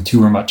season 2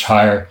 were much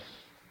higher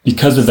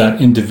because of that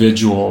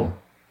individual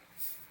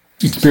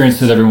experience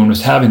that everyone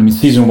was having. I mean,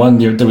 season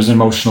 1, there was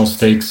emotional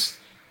stakes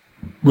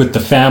with the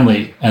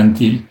family and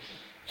the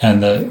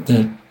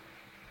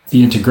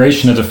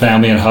integration of the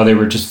family and how they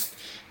were just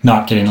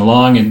not getting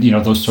along, and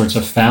those sorts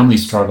of family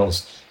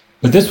struggles.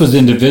 But this was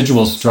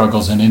individual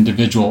struggles and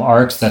individual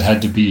arcs that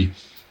had to be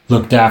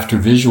looked after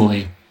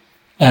visually,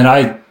 and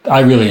I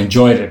really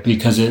enjoyed it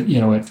because it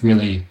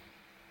really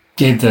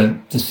gave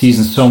the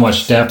season so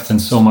much depth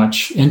and so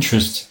much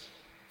interest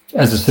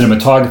as a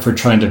cinematographer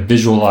trying to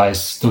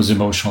visualize those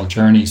emotional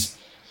journeys.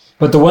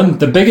 But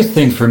the biggest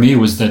thing for me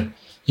was that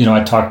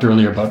I talked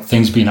earlier about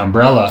things being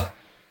umbrella.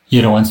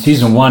 In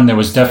season 1, there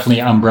was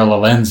definitely umbrella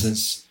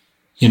lenses,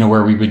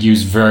 where we would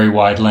use very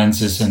wide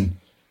lenses and,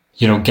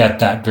 get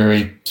that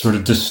very sort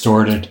of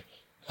distorted,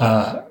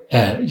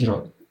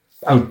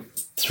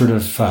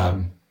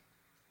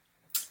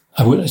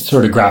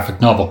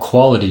 graphic novel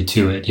quality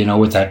to it,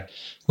 with that,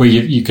 where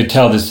you could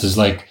tell this is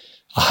like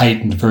a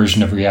heightened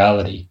version of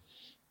reality.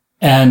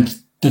 And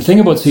the thing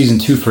about season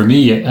 2 for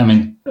me, I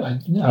mean,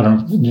 I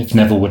don't know if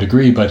Neville would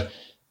agree, but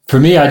for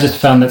me, I just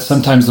found that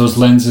sometimes those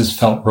lenses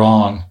felt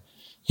wrong.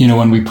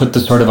 When we put the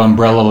sort of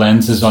umbrella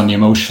lenses on the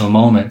emotional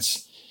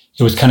moments,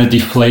 it was kind of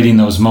deflating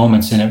those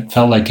moments, and it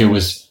felt like it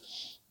was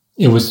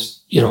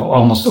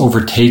almost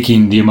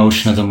overtaking the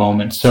emotion of the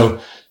moment.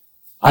 So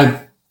I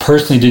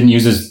personally didn't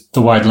use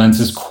the wide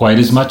lenses quite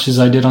as much as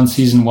I did on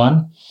season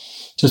 1,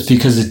 just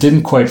because it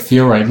didn't quite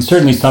feel right. And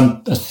certainly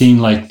a scene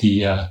like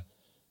the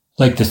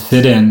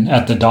sit-in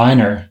at the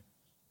diner,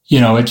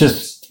 it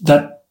just,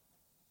 that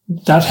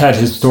had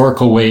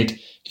historical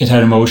weight, it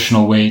had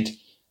emotional weight,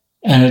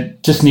 and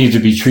it just needed to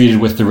be treated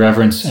with the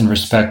reverence and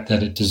respect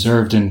that it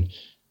deserved. And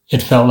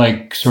it felt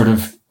like sort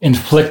of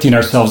inflicting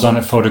ourselves on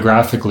it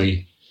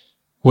photographically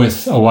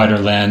with a wider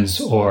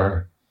lens,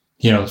 or,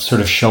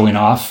 sort of showing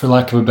off, for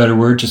lack of a better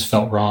word, just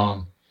felt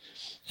wrong.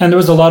 And there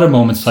was a lot of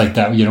moments like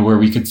that, where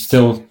we could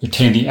still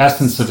retain the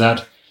essence of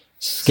that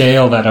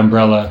scale that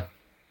Umbrella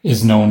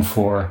is known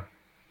for,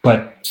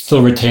 but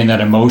still retain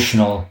that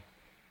emotional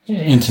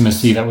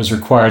intimacy that was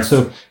required.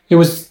 So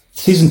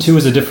season 2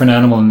 was a different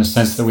animal in the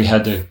sense that we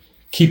had to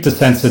keep the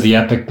sense of the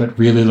epic, but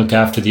really look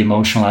after the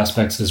emotional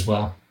aspects as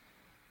well.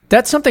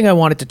 That's something I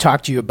wanted to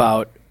talk to you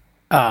about.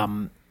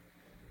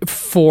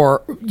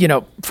 For, you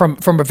know, from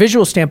a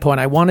visual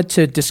standpoint, I wanted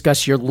to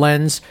discuss your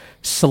lens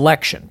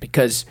selection,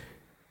 because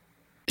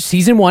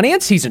season 1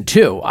 and season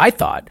 2, I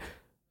thought,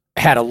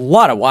 had a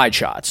lot of wide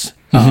shots.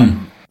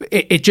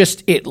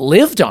 It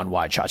lived on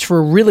wide shots for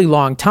a really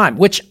long time,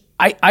 which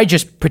I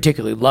just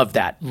particularly love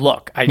that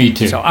look. Me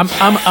too. So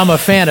I'm a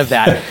fan of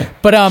that.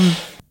 But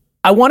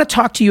I want to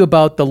talk to you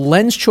about the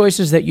lens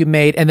choices that you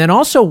made, and then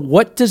also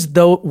what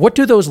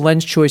do those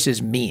lens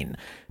choices mean?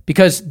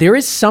 Because there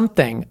is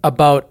something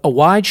about a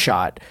wide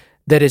shot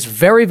that is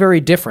very, very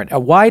different. A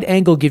wide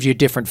angle gives you a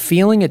different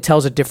feeling. It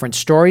tells a different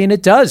story, and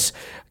it does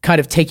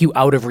kind of take you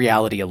out of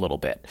reality a little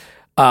bit.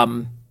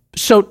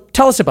 So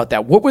tell us about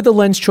that. What were the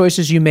lens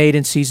choices you made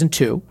in season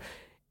 2,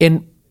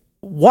 and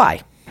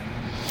why?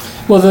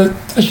 Well,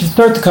 I should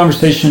start the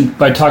conversation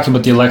by talking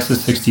about the Alexa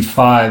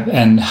 65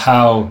 and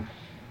how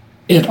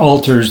it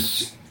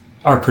alters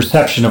our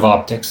perception of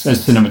optics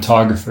as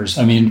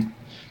cinematographers. I mean,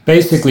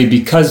 basically,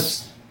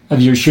 because of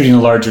you're shooting a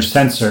larger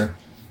sensor,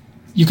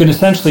 you can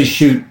essentially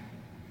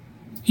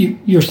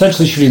you're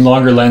essentially shooting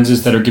longer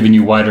lenses that are giving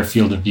you wider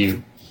field of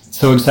view.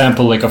 So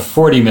example, like a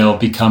 40 mil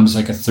becomes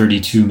like a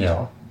 32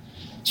 mil.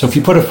 So if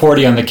you put a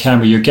 40 on the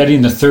camera, you're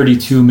getting the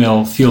 32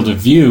 mil field of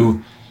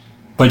view,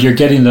 but you're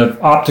getting the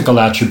optical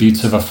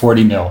attributes of a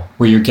 40 mil,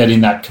 where you're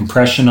getting that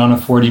compression on a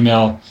 40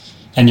 mil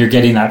and you're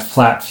getting that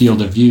flat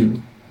field of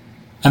view.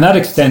 And that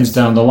extends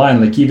down the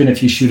line. Like even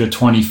if you shoot a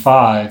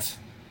 25,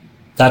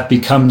 that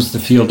becomes the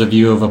field of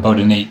view of about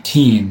an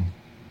 18,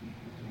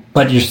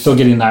 but you're still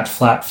getting that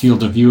flat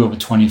field of view of a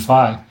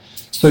 25.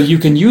 So you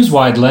can use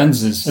wide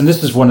lenses, and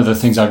this is one of the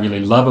things I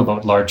really love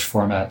about large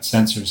format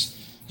sensors,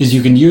 is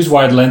you can use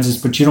wide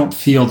lenses, but you don't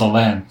feel the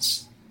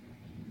lens.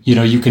 You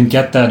know, you can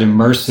get that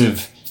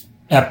immersive,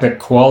 epic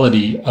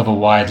quality of a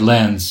wide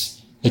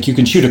lens. Like you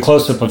can shoot a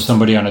close-up of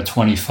somebody on a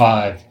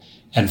 25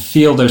 and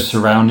feel their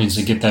surroundings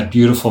and get that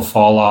beautiful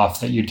fall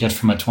off that you'd get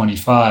from a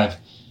 25.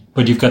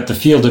 But you've got the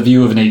field of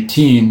view of an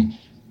 18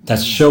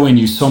 that's showing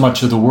you so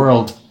much of the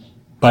world,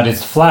 but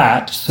it's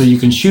flat, so you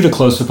can shoot a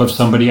close-up of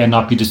somebody and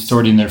not be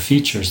distorting their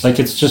features. Like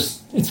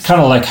it's kind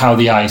of like how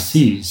the eye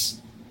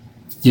sees.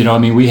 You know, I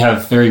mean, we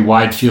have very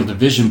wide field of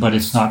vision, but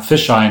it's not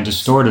fisheye and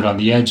distorted on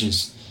the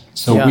edges.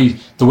 So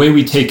the way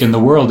we take in the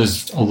world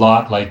is a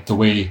lot like the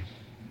way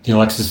the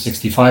Alexa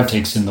 65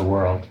 takes in the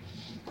world,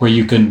 where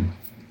you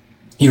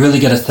really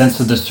get a sense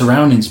of the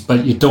surroundings,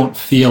 but you don't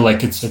feel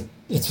like it's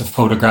a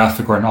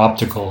photographic or an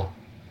optical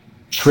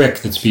trick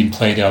that's being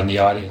played on the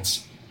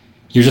audience.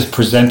 You're just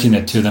presenting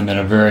it to them in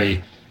a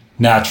very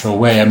natural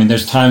way. I mean,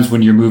 there's times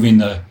when you're moving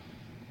the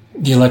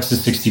Alexa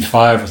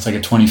 65 with like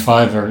a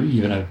 25 or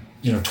even a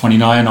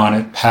 29 on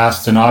it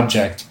past an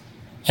object,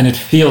 and it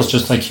feels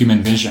just like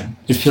human vision.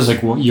 It feels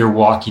like you're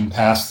walking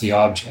past the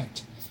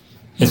object.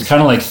 It's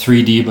kind of like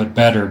 3D, but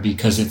better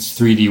because it's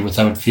 3D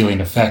without feeling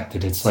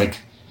affected.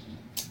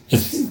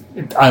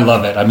 I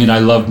love it. I mean, I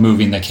love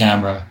moving the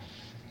camera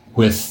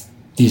with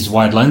these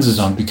wide lenses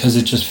on because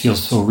it just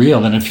feels so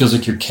real, and it feels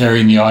like you're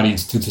carrying the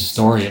audience through the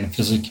story, and it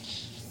feels like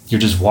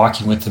you're just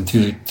walking with them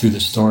through the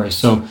story.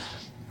 So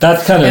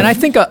that's kind of... And I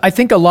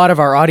think a lot of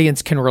our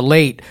audience can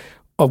relate,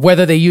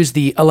 whether they use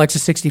the Alexa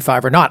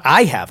 65 or not.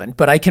 I haven't,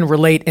 but I can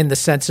relate in the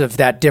sense of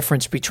that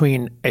difference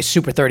between a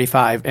Super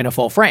 35 and a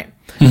full frame.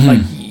 Mm-hmm.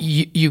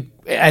 Like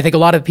I think a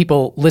lot of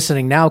people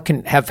listening now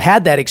can have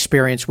had that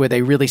experience where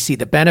they really see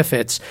the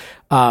benefits.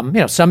 Some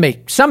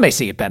may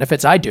see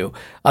benefits. I do,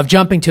 of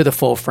jumping to the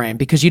full frame,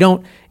 because you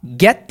don't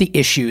get the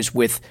issues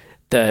with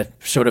the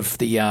sort of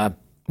the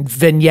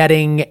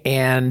vignetting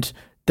and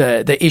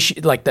the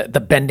issue, like the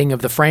bending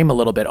of the frame a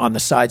little bit on the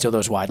sides of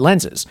those wide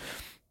lenses.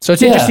 So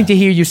it's interesting to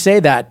hear you say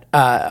that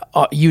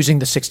using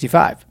the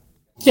 65.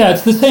 Yeah,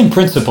 it's the same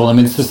principle. I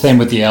mean, it's the same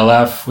with the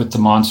LF, with the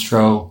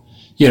Monstro.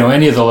 You know,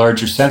 any of the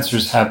larger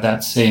sensors have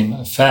that same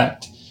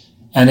effect.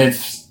 And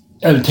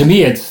to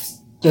me, it's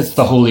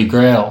the holy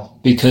grail,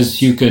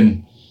 because you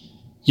can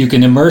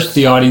immerse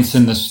the audience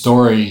in the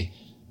story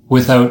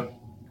without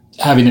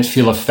having it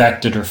feel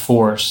affected or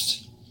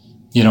forced.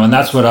 You know, and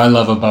that's what I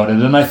love about it.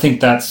 And I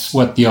think that's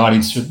what the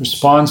audience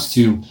responds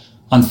to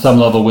on some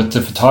level with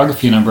the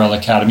photography in Umbrella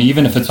Academy,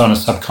 even if it's on a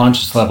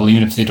subconscious level,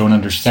 even if they don't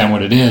understand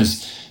what it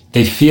is,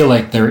 they feel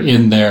like they're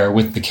in there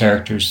with the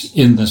characters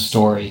in the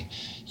story.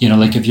 You know,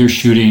 like if you're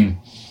shooting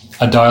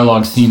a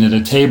dialogue scene at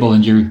a table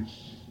and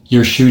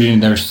you're shooting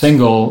their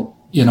single,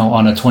 you know,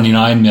 on a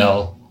 29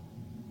 mil,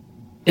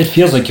 it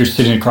feels like you're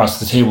sitting across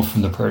the table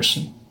from the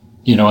person,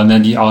 you know, and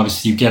then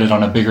obviously you get it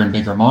on a bigger and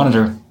bigger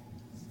monitor,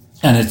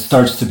 and it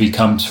starts to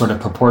become sort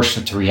of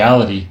proportionate to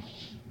reality.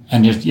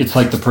 And it's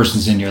like the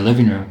person's in your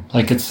living room.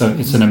 Like it's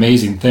an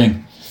amazing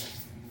thing.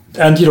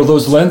 And, you know,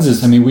 those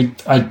lenses, I mean,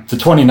 the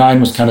 29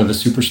 was kind of the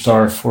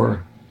superstar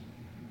for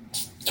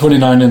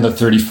 29, and the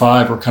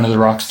 35 were kind of the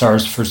rock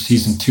stars for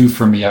season 2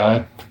 for me.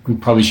 We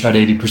probably shot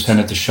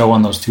 80% of the show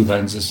on those two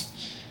lenses.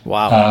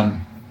 Wow.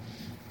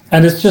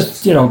 And it's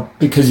just,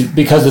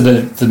 because of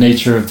the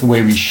nature of the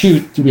way we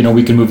shoot,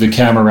 we can move the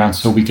camera around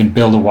so we can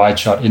build a wide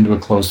shot into a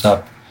close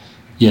up,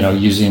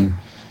 using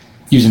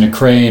a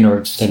crane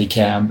or steady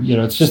cam.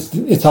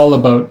 It's all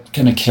about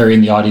kind of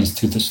carrying the audience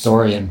through the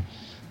story. And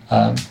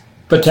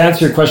but to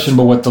answer your question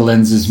about what the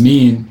lenses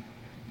mean,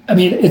 I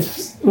mean,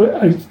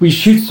 we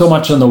shoot so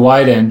much on the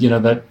wide end,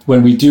 that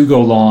when we do go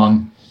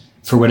long,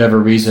 for whatever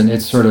reason,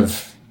 it's sort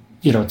of,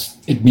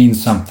 it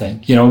means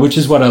something, which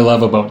is what I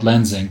love about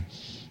lensing.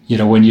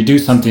 When you do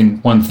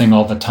one thing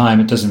all the time,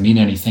 it doesn't mean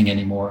anything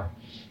anymore.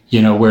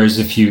 Whereas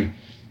if you,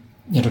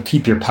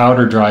 keep your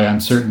powder dry on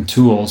certain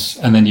tools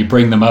and then you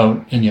bring them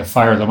out and you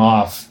fire them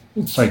off,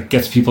 it's like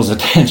gets people's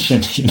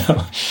attention,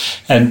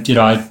 And,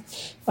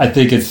 I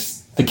think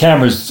the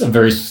camera's a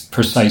very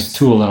precise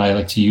tool, and I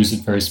like to use it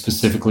very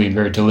specifically and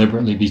very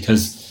deliberately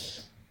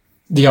because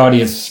the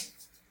audience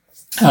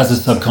has a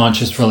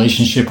subconscious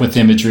relationship with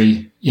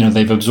imagery.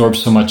 They've absorbed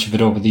so much of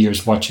it over the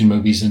years watching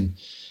movies and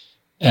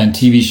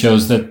TV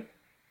shows that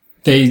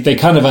they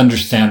kind of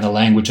understand the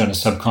language on a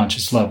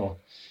subconscious level,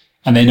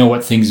 and they know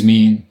what things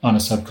mean on a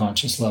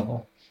subconscious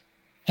level.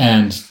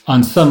 And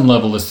on some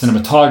level, as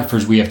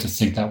cinematographers, we have to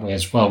think that way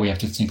as well. We have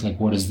to think like,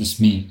 what does this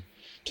mean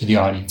to the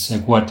audience?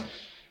 Like what,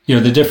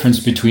 the difference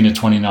between a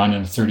 29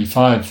 and a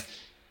 35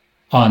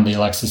 on the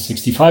Alexa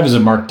 65 is a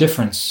marked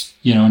difference,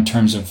 in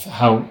terms of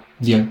how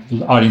the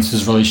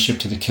audience's relationship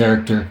to the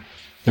character,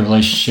 the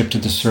relationship to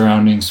the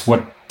surroundings,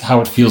 how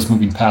it feels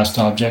moving past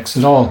objects.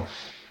 It all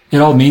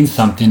means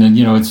something. And,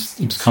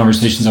 it's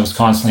conversations I was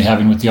constantly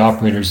having with the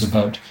operators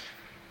about,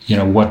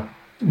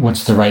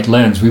 what's the right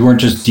lens. We weren't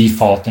just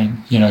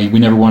defaulting, we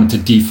never wanted to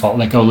default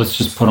like, oh, let's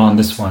just put on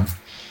this one,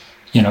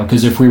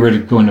 because if we were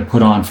going to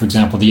put on, for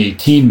example, the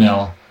 18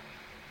 mil,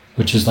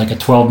 which is like a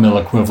 12 mil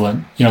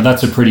equivalent,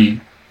 that's a pretty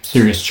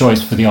serious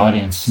choice for the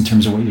audience in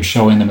terms of what you're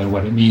showing them and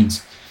what it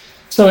means.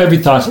 So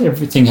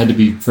everything had to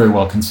be very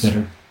well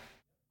considered.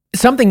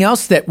 Something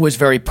else that was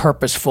very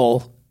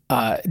purposeful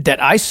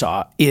that I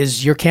saw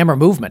is your camera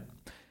movement.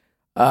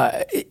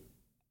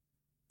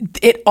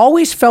 It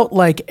always felt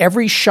like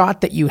every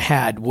shot that you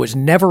had was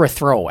never a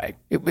throwaway.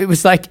 It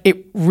was like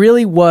it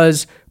really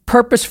was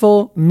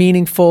purposeful,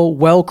 meaningful,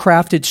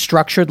 well-crafted,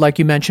 structured, like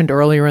you mentioned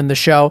earlier in the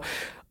show,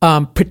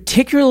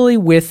 particularly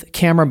with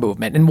camera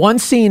movement. And one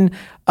scene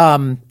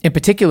in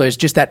particular is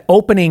just that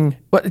opening.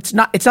 Well, it's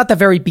not the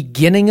very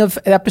beginning of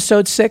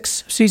episode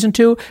 6, season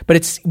 2, but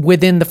it's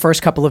within the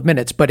first couple of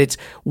minutes. But it's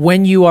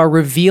when you are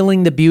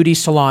revealing the beauty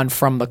salon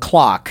from the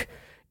clock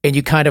and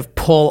you kind of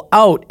pull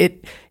out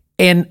it.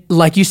 And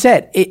like you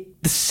said,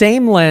 the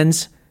same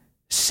lens,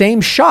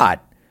 same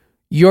shot,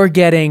 you're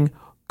getting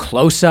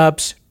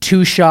close-ups,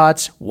 2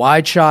 shots,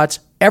 wide shots.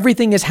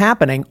 Everything is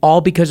happening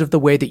all because of the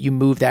way that you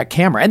move that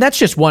camera. And that's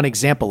just one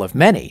example of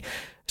many.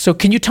 So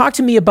can you talk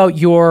to me about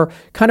your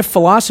kind of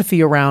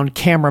philosophy around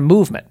camera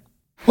movement?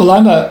 Well,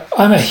 I'm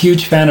a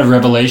huge fan of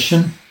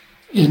revelation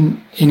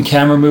in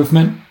camera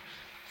movement.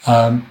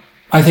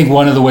 I think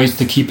one of the ways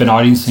to keep an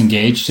audience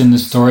engaged in the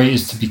story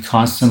is to be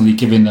constantly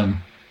giving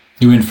them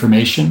new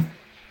information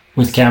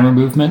with camera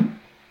movement.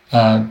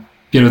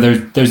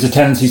 There's a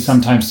tendency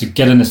sometimes to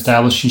get an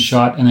establishing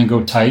shot and then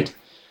go tight.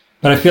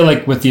 But I feel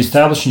like with the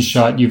establishing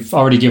shot, you've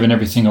already given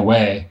everything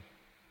away.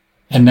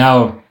 And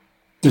now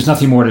there's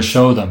nothing more to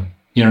show them.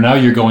 Now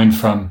you're going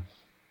from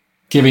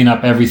giving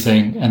up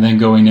everything and then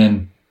going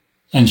in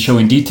and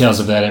showing details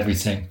of that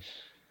everything.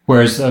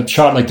 Whereas a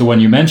shot like the one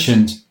you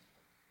mentioned,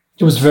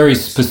 it was very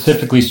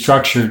specifically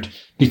structured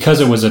because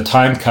it was a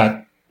time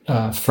cut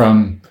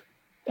from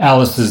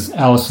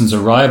Allison's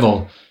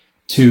arrival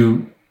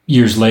 2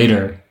 years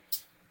later.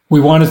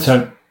 We wanted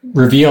to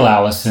reveal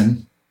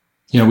Allison.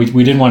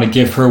 We didn't want to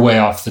give her way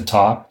off the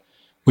top.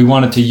 We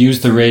wanted to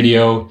use the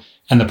radio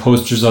and the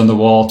posters on the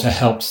wall to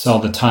help sell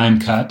the time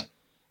cut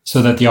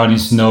so that the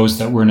audience knows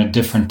that we're in a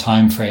different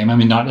time frame. I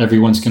mean, not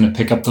everyone's going to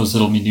pick up those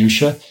little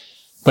minutiae,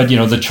 but,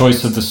 the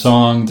choice of the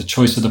song, the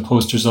choice of the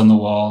posters on the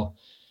wall,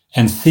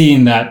 and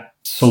seeing that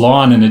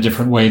salon in a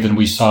different way than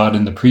we saw it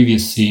in the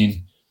previous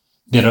scene.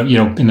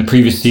 In the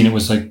previous scene, it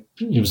was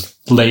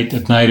late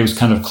at night. It was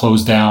kind of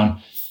closed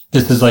down.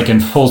 This is like in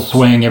full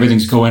swing.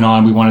 Everything's going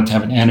on. We wanted to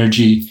have an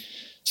energy.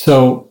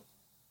 So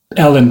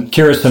Ellen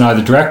Kiris and I,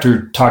 the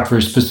director, talked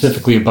very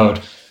specifically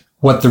about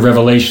what the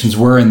revelations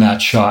were in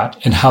that shot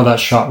and how that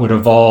shot would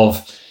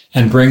evolve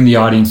and bring the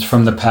audience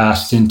from the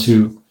past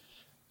into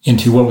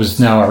what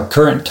was now our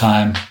current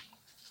time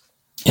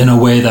in a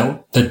way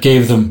that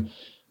gave them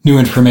new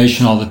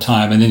information all the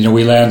time. And then,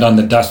 we land on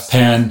the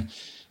dustpan.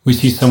 We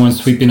see someone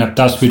sweeping up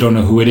dust. We don't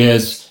know who it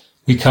is.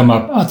 We come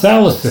up, oh, it's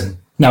Allison.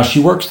 Now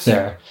she works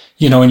there,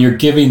 and you're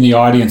giving the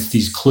audience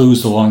these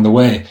clues along the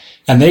way,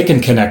 and they can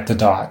connect the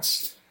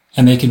dots.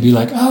 And they can be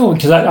like, oh,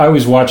 because I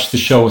always watch the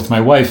show with my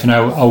wife, and I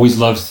always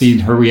love seeing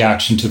her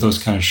reaction to those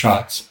kind of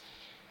shots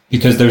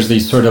because there's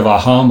this sort of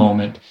aha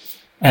moment.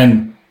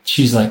 And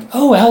she's like,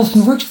 oh,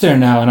 Allison works there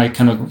now. And I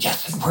kind of go,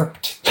 yes, it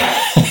worked,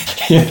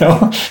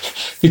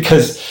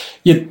 because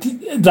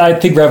I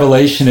think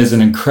revelation is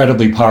an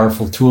incredibly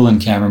powerful tool in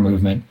camera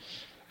movement.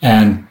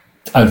 And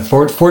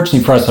Fortunately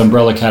for us,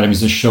 Umbrella Academy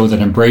is a show that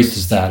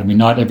embraces that. I mean,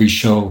 not every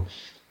show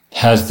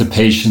has the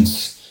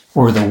patience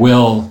or the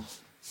will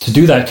to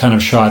do that kind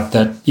of shot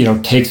that,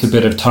 takes a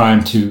bit of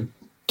time to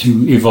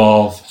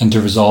evolve and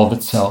to resolve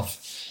itself.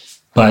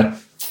 But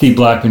Steve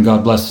Blackman,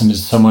 God bless him,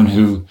 is someone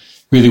who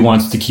really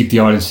wants to keep the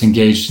audience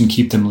engaged and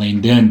keep them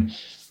leaned in,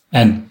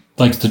 and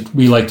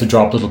we like to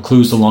drop little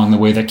clues along the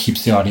way that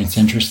keeps the audience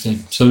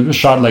interested. So a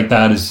shot like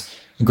that is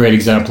a great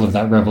example of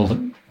that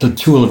the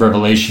tool of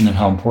revelation and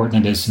how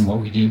important it is in what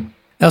we do.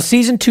 Now,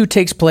 season 2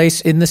 takes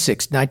place in the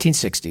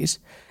 1960s.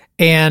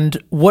 And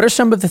what are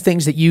some of the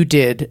things that you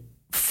did,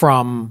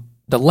 from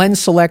the lens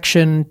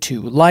selection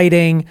to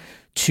lighting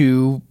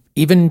to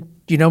even,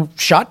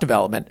 shot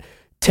development,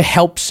 to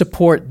help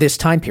support this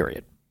time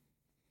period?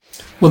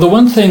 Well, the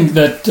one thing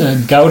that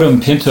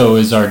Gautam Pinto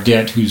is our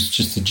DIT, who's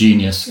just a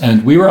genius.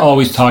 And we were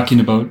always talking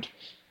about,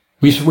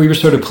 we were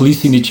sort of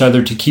policing each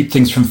other to keep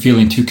things from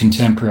feeling too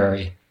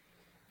contemporary.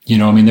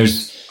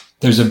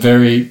 There's a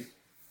very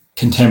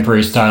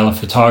contemporary style of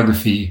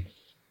photography,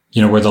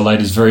 where the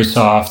light is very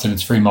soft and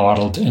it's very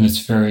modeled and it's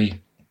very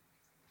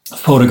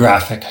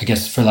photographic, I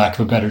guess, for lack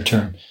of a better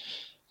term.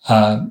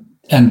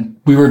 And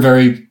we were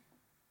very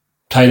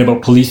tight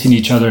about policing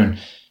each other. And,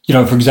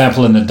 for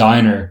example, in the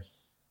diner,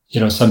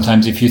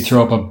 sometimes if you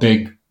throw up a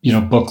big,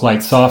 book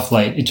light, soft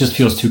light, it just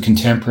feels too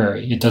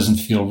contemporary. It doesn't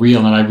feel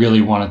real. And I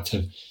really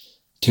wanted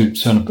to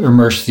sort of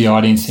immerse the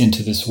audience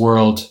into this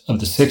world of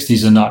the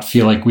 60s and not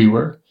feel like we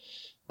were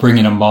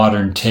bringing a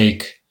modern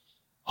take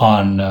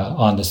on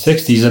the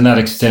 60s. And that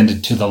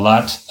extended to the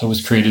LUT that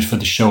was created for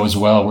the show as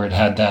well, where it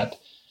had that,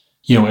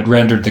 it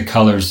rendered the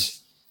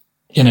colors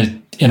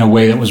in a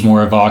way that was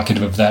more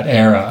evocative of that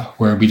era,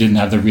 where we didn't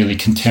have the really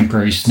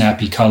contemporary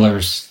snappy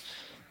colors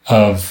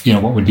of,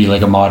 what would be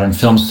like a modern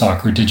film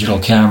stock or digital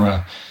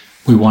camera.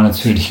 We wanted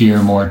to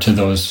adhere more to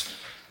those,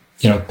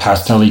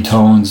 pastel-y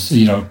tones,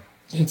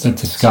 it's that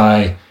the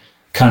sky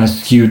kind of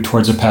skewed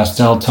towards a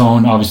pastel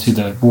tone. Obviously,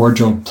 the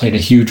wardrobe played a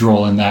huge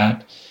role in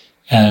that,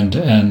 and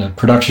the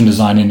production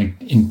design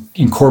in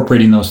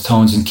incorporating those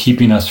tones and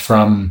keeping us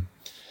from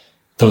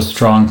those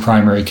strong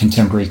primary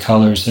contemporary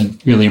colors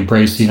and really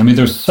embracing. I mean,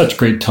 there's such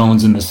great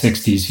tones in the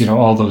 60s,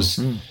 all those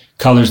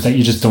colors that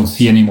you just don't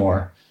see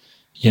anymore.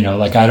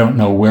 I don't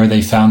know where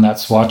they found that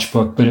swatch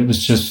book, but it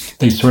was just,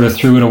 they sort of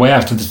threw it away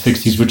after the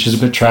 60s, which is a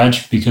bit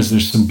tragic because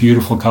there's some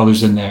beautiful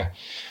colors in there.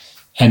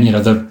 And,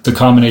 the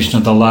combination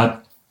of the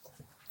LUT,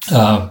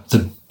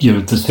 the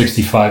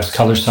 65's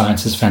color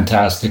science is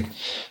fantastic.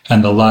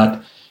 And the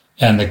LUT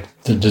and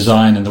the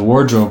design and the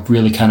wardrobe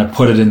really kind of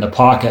put it in the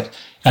pocket.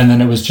 And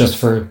then it was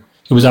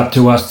up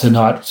to us to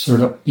not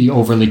sort of be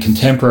overly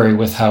contemporary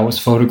with how it was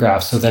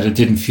photographed, so that it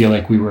didn't feel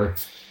like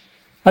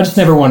I just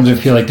never wanted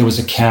to feel like there was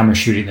a camera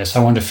shooting this.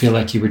 I wanted to feel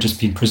like you were just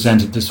being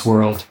presented this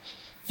world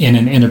in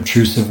an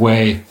inobtrusive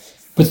way,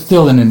 but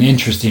still in an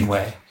interesting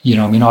way.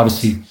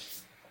 Obviously,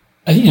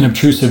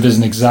 inobtrusive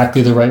isn't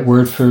exactly the right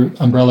word for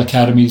Umbrella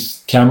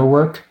Academy's camera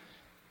work,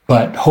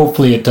 but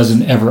hopefully it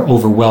doesn't ever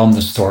overwhelm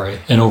the story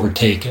and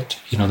overtake it.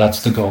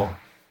 That's the goal.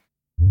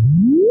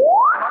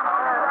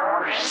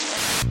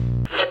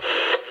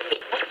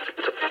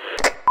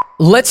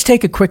 Let's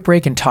take a quick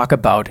break and talk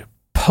about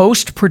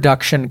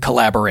post-production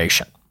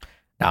collaboration.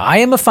 Now, I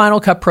am a Final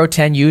Cut Pro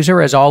 10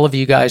 user, as all of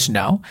you guys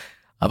know,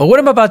 but what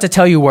I'm about to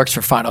tell you works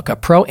for Final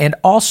Cut Pro and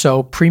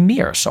also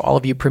Premiere. So all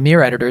of you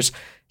Premiere editors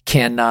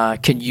can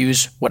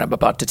use what I'm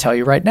about to tell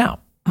you right now.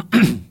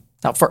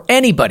 Now, for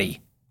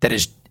anybody that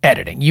is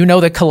editing,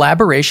 that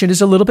collaboration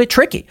is a little bit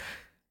tricky.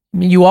 I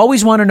mean, you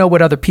always want to know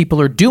what other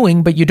people are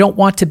doing, but you don't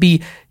want to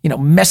be,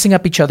 messing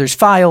up each other's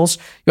files.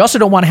 You also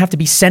don't want to have to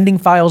be sending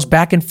files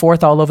back and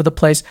forth all over the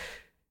place.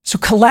 So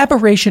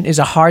collaboration is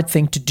a hard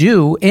thing to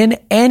do in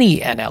any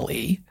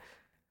NLE.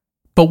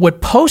 But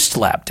what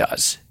PostLab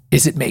does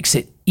is it makes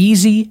it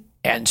easy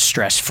and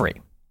stress-free.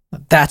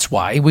 That's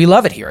why we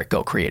love it here at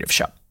Go Creative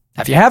Show.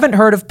 Now, if you haven't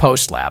heard of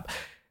PostLab,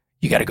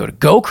 you got to go to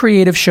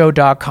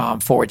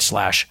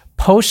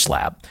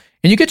gocreativeshow.com/PostLab,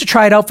 and you get to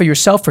try it out for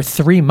yourself for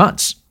 3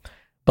 months.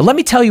 But let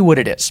me tell you what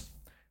it is.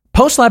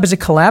 PostLab is a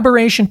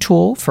collaboration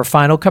tool for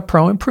Final Cut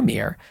Pro and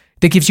Premiere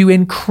that gives you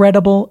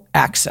incredible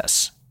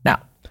access.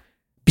 Now,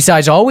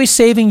 besides always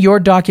saving your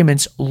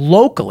documents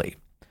locally,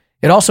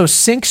 it also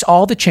syncs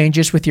all the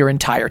changes with your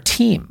entire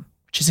team,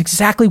 which is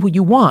exactly what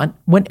you want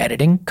when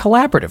editing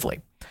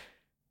collaboratively.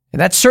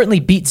 And that certainly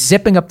beats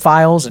zipping up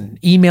files and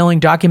emailing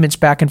documents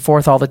back and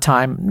forth all the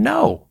time.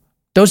 No,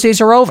 those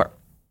days are over.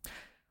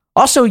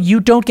 Also,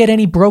 you don't get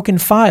any broken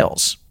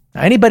files.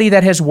 Now, anybody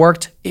that has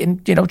worked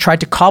tried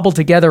to cobble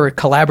together a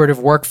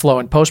collaborative workflow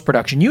in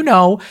post-production,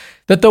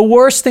 that the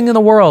worst thing in the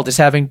world is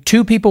having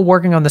 2 people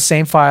working on the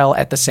same file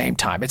at the same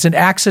time. It's an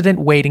accident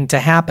waiting to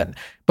happen.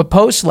 But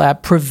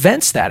PostLab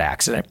prevents that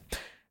accident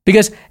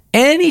because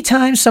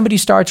anytime somebody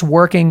starts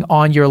working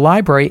on your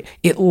library,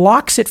 it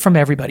locks it from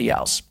everybody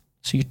else.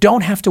 So you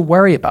don't have to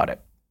worry about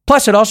it.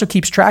 Plus, it also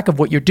keeps track of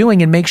what you're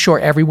doing and makes sure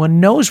everyone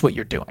knows what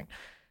you're doing.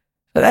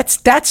 That's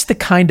the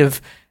kind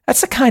of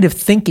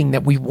thinking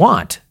that we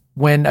want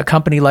when a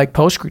company like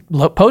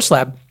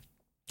PostLab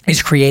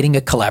is creating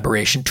a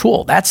collaboration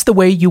tool. That's the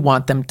way you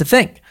want them to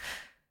think.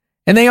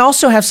 And they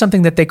also have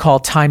something that they call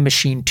Time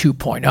Machine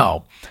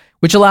 2.0,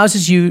 which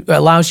allows you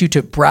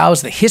to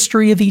browse the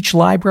history of each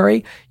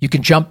library. You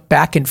can jump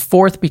back and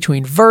forth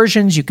between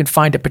versions. You can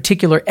find a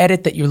particular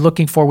edit that you're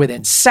looking for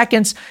within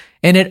seconds,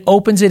 and it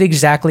opens it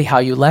exactly how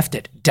you left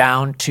it,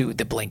 down to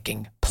the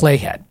blinking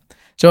playhead.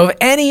 So if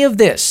any of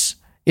this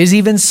is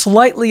even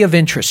slightly of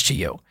interest to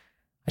you,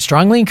 I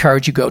strongly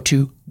encourage you go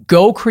to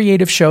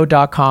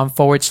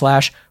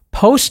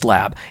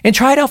gocreativeshow.com/postlab and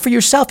try it out for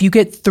yourself. You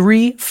get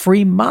 3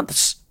 free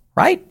months,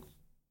 right?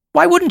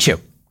 Why wouldn't you?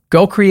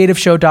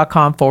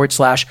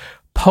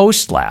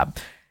 gocreativeshow.com/postlab.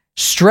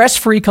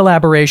 Stress-free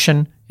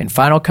collaboration in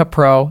Final Cut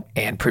Pro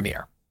and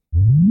Premiere.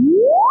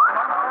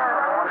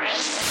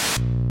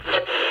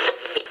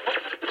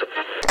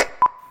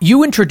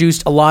 You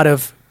introduced a lot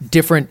of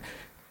different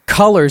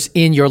colors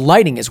in your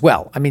lighting as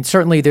well. I mean,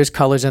 certainly there's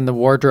colors in the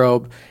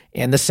wardrobe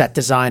and the set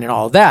design and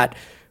all of that,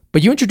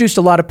 but you introduced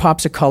a lot of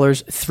pops of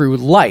colors through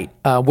light,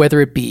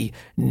 whether it be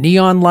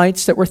neon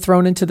lights that were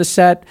thrown into the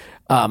set,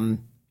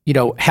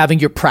 having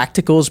your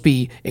practicals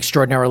be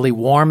extraordinarily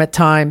warm at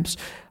times,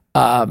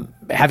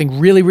 having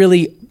really,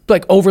 really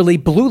like overly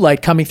blue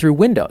light coming through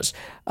windows.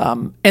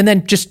 And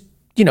then just,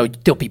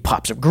 there'll be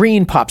pops of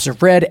green, pops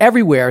of red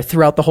everywhere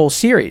throughout the whole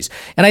series.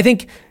 And I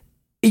think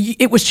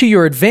it was to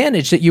your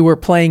advantage that you were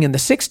playing in the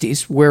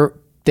 60s where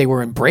they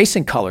were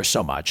embracing color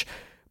so much.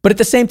 But at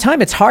the same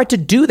time, it's hard to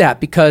do that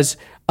because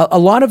a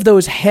lot of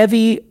those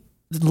heavy,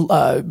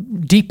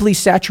 deeply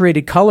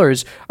saturated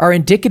colors are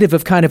indicative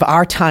of kind of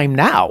our time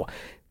now.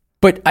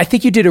 But I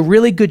think you did a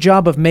really good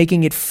job of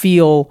making it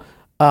feel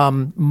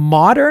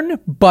modern,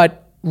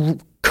 but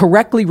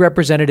correctly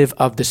representative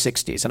of the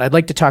 60s. And I'd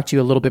like to talk to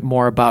you a little bit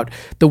more about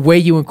the way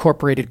you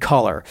incorporated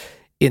color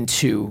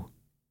into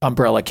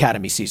Umbrella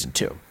Academy Season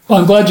 2. Well,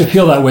 I'm glad you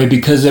feel that way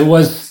because it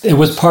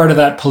was part of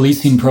that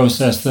policing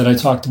process that I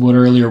talked about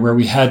earlier where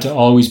we had to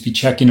always be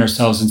checking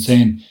ourselves and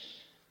saying,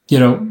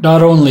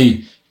 not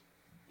only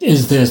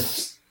is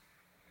this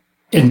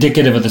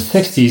indicative of the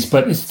 60s,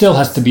 but it still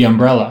has to be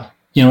Umbrella.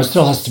 It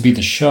still has to be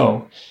the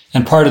show.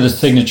 And part of the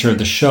signature of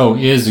the show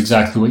is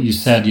exactly what you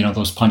said,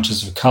 those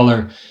punches of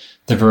color,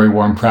 the very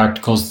warm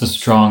practicals, the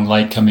strong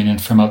light coming in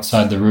from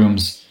outside the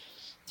rooms,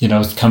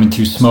 it's coming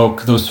through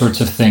smoke, those sorts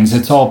of things.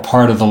 It's all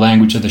part of the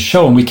language of the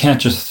show. And we can't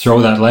just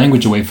throw that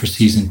language away for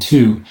Season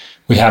 2.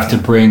 We have to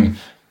bring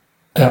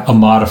a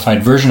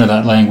modified version of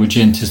that language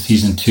into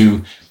Season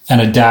 2 and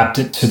adapt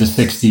it to the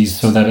 60s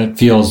so that it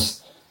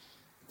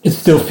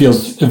still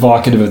feels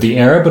evocative of the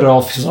era, but it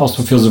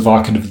also feels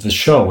evocative of the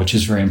show, which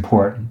is very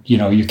important.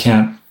 You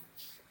can't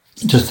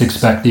just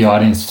expect the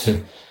audience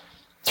to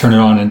turn it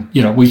on and,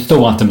 we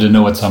still want them to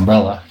know it's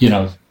Umbrella.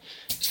 As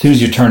soon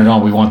as you turn it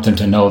on, we want them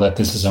to know that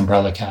this is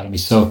Umbrella Academy.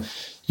 So,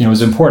 it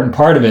was an important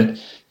part of it.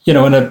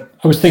 And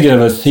I was thinking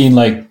of a scene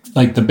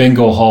like the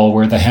bingo hall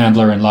where the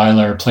handler and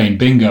Lila are playing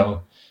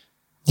bingo.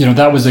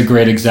 That was a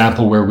great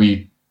example where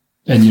the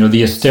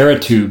Astera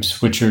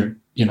tubes, which are,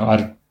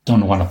 I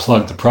don't want to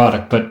plug the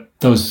product, but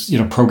those,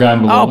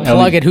 programmable. I'll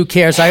plug it. Who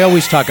cares? I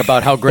always talk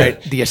about how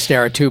great the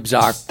Astera tubes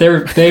are.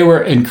 They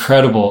were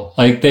incredible.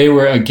 Like they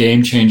were a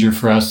game changer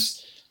for us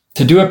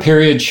to do a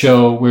period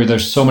show where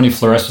there's so many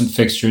fluorescent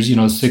fixtures. The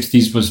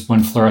 60s was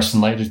when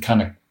fluorescent light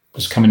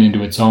was coming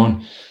into its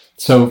own.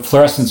 So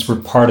fluorescents were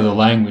part of the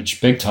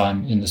language big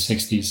time in the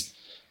 60s.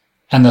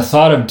 And the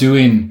thought of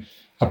doing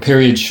a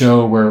period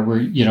show where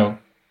we're,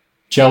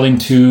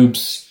 gelling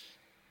tubes,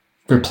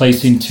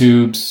 replacing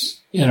tubes,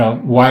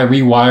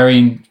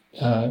 rewiring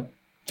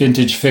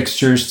vintage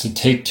fixtures to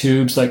take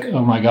tubes, like,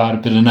 oh my God,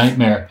 it'd been a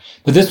nightmare.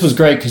 But this was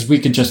great because we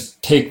could just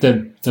take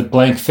the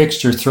blank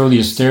fixture, throw the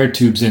Astera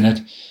tubes in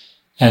it,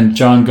 and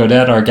John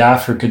Godet, our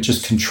gaffer, could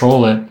just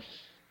control it,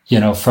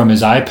 from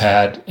his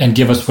iPad and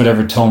give us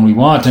whatever tone we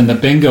want. And the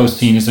bingo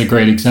scene is a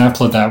great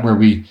example of that, where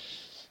we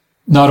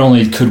not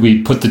only could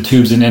we put the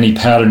tubes in any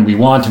pattern we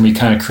want, and we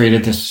kind of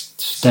created this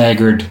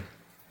staggered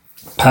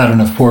pattern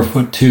of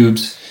 4-foot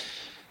tubes,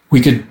 we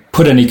could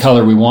put any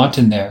color we want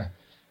in there.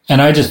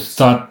 And I just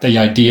thought the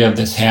idea of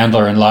this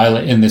handler and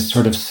Lila in this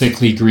sort of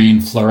sickly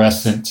green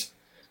fluorescent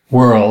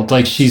world,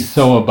 like she's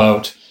so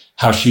about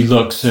how she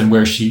looks and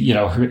where she,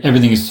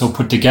 everything is so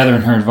put together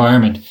in her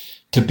environment.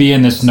 To be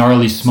in this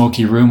gnarly,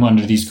 smoky room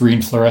under these green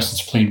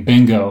fluorescents playing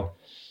bingo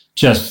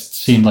just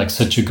seemed like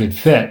such a good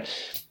fit.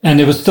 And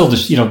it was still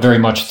just, very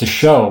much the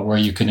show where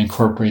you can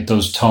incorporate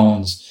those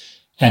tones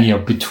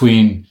and,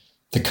 between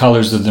the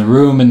colors of the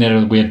room, and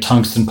then we had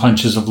tungsten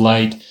punches of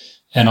light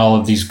and all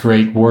of these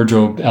great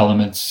wardrobe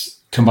elements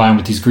combined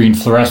with these green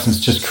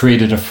fluorescents just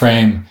created a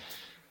frame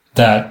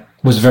that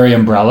was very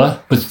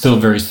Umbrella, but still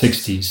very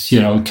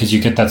 60s, because you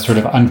get that sort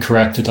of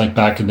uncorrected, like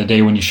back in the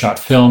day when you shot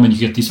film and you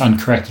get these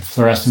uncorrected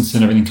fluorescents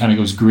and everything kind of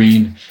goes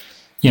green.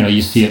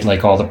 You see it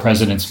like all the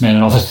President's Men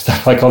and all this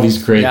stuff, like all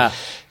these great, I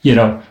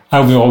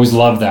would always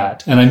love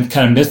that. And I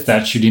kind of miss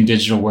that shooting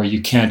digital where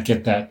you can't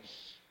get that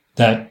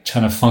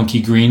kind of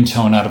funky green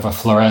tone out of a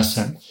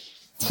fluorescent.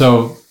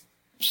 So I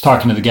was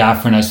talking to the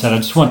gaffer and I said, I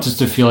just want this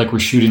to feel like we're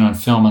shooting on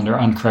film under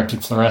uncorrected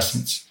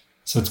fluorescents.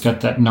 So it's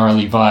got that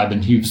gnarly vibe,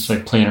 and he was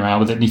like playing around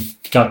with it, and he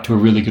got to a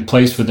really good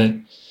place with it.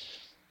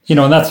 You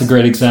know, and that's a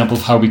great example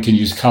of how we can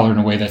use color in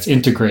a way that's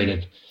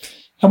integrated.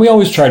 And we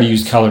always try to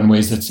use color in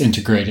ways that's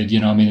integrated. You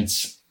know, I mean,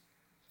 it's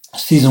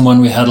season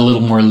 1, we had a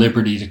little more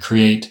liberty to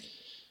create,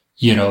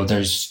 you know,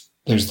 there's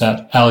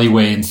that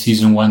alleyway in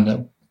season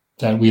 1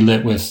 that we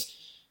lit with,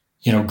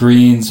 you know,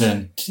 greens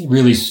and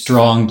really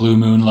strong blue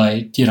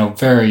moonlight, you know,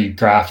 very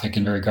graphic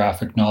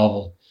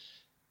novel.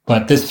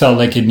 But this felt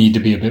like it needed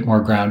to be a bit more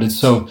grounded.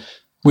 So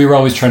we were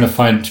always trying to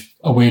find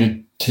a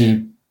way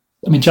to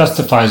I mean,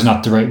 justify is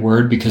not the right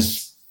word,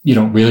 because you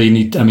don't really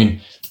need, I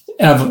mean,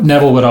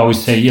 Neville would always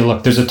say, yeah,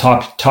 look, there's a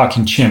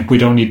talking chimp. We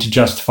don't need to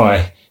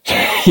justify,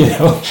 you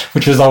know,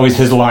 which was always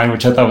his line,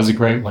 which I thought was a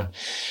great one.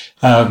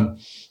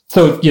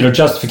 So, you know,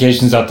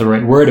 justification is not the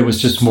right word. It was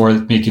just more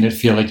making it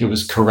feel like it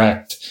was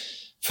correct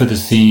for the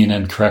scene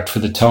and correct for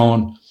the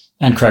tone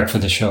and correct for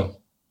the show.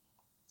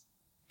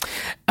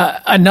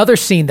 Another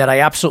scene that I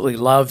absolutely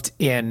loved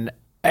in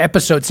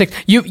episode 6,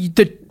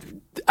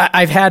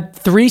 I've had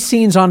 3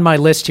 scenes on my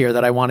list here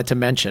that I wanted to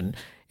mention,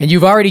 and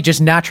you've already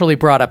just naturally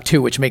brought up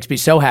 2, which makes me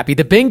so happy.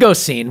 The bingo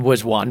scene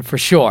was one for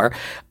sure.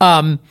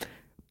 But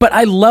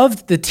I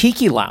loved the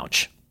Tiki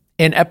Lounge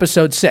in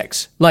episode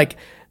 6. Like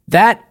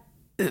that,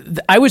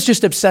 I was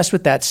just obsessed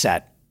with that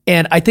set.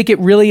 And I think it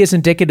really is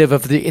indicative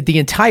of the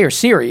entire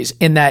series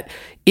in that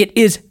it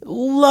is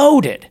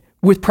loaded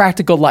with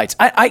practical lights.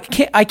 I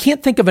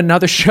can't think of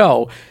another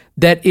show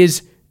that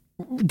is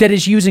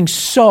using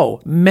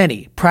so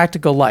many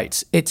practical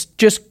lights. It's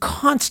just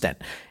constant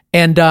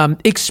and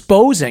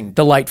exposing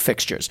the light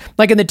fixtures.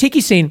 Like in the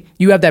Tiki scene,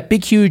 you have that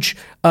big, huge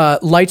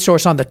light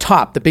source on the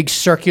top, the big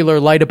circular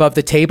light above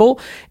the table.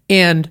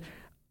 And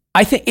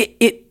I think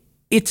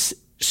it's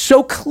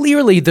so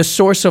clearly the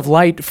source of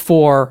light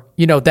for,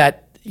 you know, that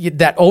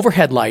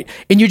overhead light,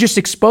 and you're just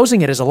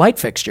exposing it as a light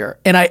fixture.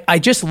 And I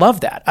just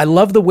love that. I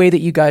love the way that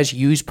you guys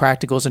use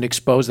practicals and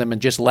expose them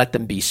and just let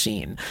them be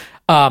seen.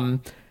 And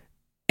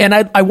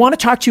I want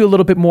to talk to you a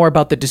little bit more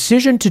about the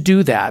decision to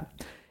do that.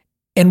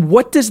 And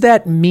what does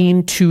that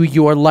mean to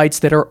your lights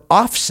that are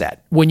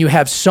offset when you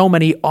have so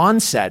many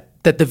onset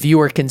that the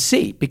viewer can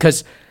see?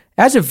 Because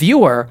as a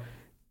viewer,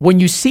 when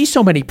you see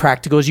so many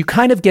practicals, you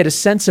kind of get a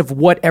sense of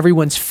what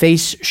everyone's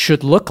face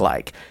should look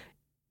like.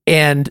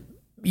 And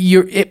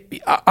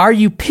are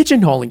you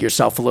pigeonholing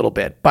yourself a little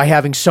bit by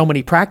having so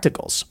many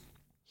practicals?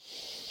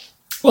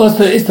 Well,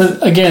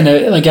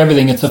 again, like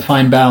everything, it's a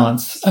fine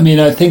balance. I mean,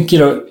 I think, you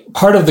know,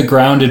 part of the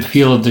grounded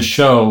feel of the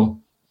show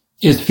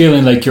is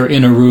feeling like you're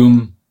in a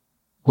room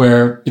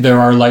where there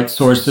are light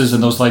sources,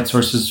 and those light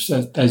sources,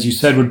 as you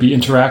said, would be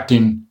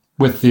interacting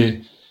with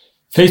the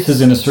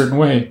faces in a certain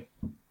way.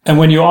 And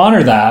when you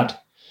honor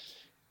that,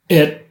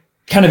 it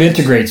kind of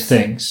integrates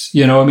things.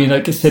 You know, I mean,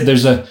 like I said,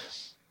 there's a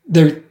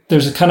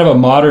kind of a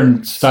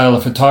modern style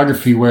of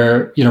photography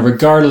where, you know,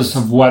 regardless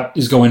of what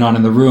is going on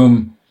in the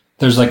room,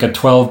 there's like a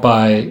 12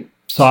 by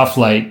soft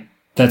light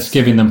that's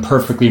giving them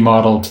perfectly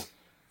modeled,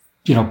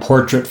 you know,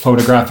 portrait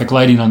photographic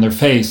lighting on their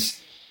face.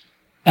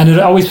 And it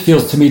always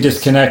feels to me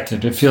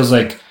disconnected. It feels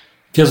like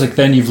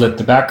then you've lit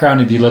the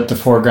background and you lit the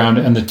foreground,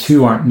 and the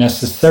two aren't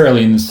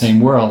necessarily in the same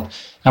world.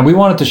 And we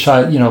wanted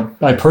to you know,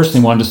 I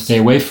personally wanted to stay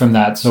away from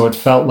that. So it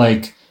felt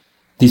like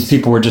these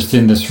people were just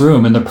in this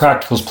room, and the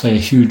practicals play a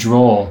huge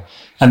role.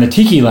 And the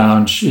Tiki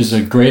Lounge is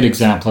a great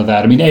example of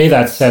that. I mean,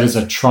 that set is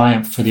a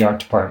triumph for the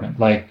art department.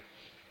 Like,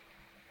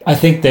 I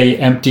think they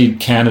emptied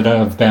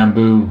Canada of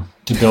bamboo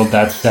to build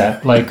that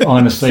set. Like,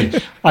 honestly,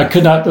 I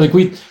could not, like,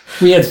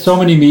 we had so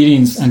many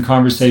meetings and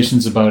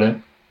conversations about it.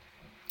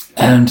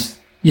 And,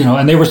 you know,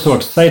 and they were so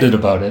excited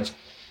about it.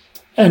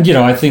 And, you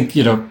know, I think,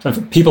 you know,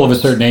 people of a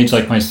certain age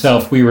like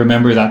myself, we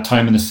remember that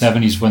time in the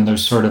 70s when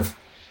there's sort of,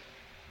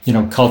 you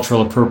know,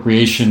 cultural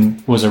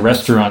appropriation was a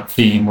restaurant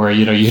theme where,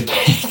 you know, you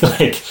take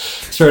like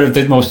sort of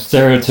the most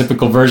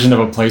stereotypical version of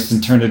a place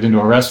and turn it into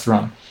a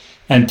restaurant.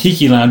 And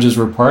Tiki Lounges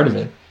were part of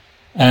it.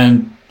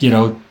 And, you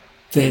know,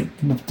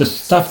 the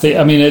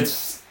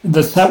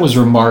set was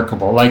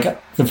remarkable. Like,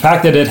 the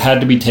fact that it had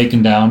to be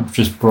taken down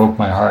just broke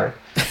my heart.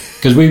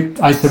 Because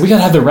I said, we got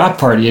to have the wrap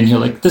party in here.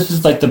 Like, this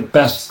is like the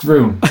best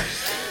room.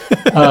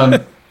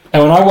 And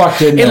when I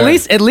walked in there,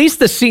 at least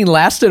the scene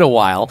lasted a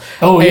while.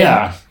 Oh,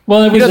 yeah.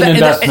 Well, it was an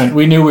investment.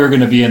 We knew we were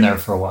going to be in there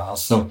for a while.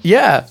 So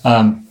yeah.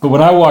 But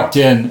when I walked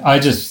in,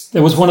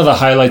 it was one of the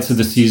highlights of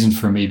the season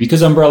for me,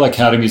 because Umbrella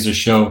Academy is a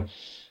show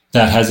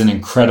that has an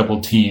incredible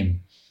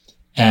team,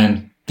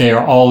 and they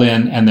are all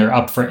in and they're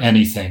up for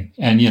anything.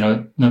 And, you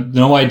know,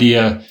 no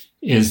idea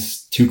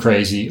is too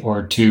crazy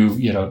or too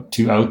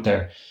out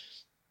there.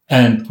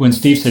 And when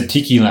Steve said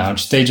Tiki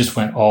Lounge, they just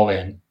went all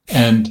in,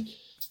 and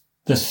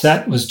the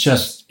set was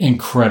just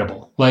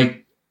incredible.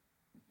 Like,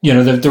 you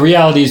know, the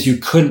reality is you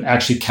couldn't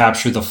actually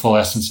capture the full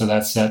essence of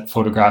that set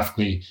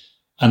photographically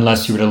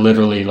unless you were to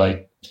literally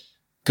like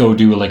go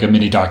do like a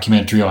mini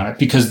documentary on it,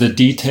 because the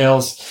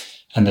details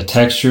and the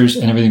textures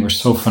and everything were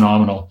so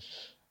phenomenal.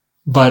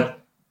 But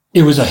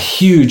it was a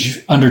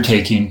huge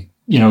undertaking,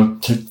 you know,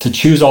 to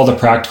choose all the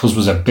practicals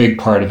was a big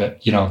part of it.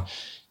 You know,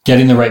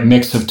 getting the right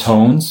mix of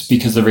tones,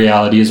 because the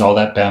reality is all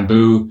that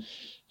bamboo,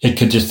 it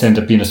could just end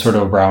up being a sort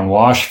of a brown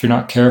wash if you're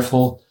not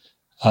careful.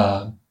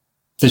 The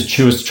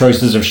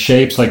choices of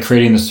shapes, like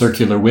creating the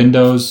circular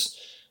windows,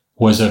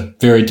 was a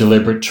very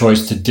deliberate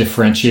choice to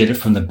differentiate it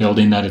from the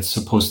building that it's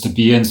supposed to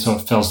be in. So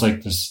it feels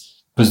like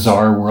this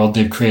bizarre world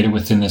they've created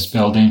within this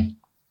building.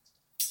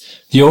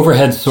 The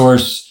overhead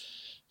source,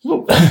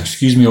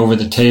 over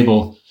the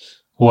table,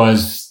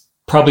 was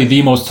probably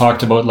the most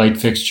talked about light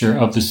fixture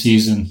of the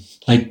season.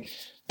 Like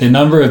the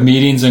number of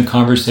meetings and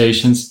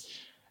conversations,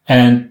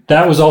 and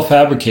that was all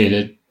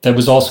fabricated. That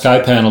was all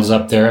sky panels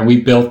up there, and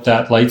we built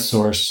that light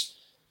source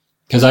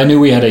because I knew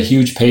we had a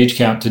huge page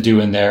count to do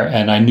in there,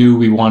 and I knew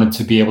we wanted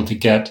to be able to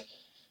get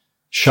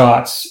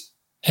shots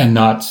and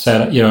not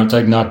set,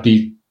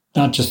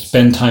 not just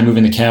spend time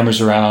moving the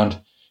cameras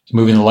around,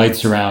 moving the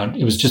lights around.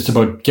 It was just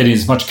about getting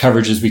as much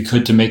coverage as we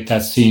could to make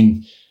that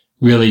scene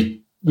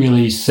really,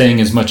 really sing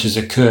as much as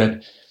it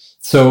could.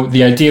 So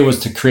the idea was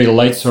to create a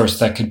light source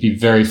that could be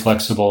very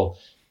flexible.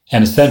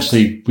 And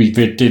essentially, we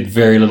did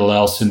very little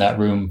else in that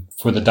room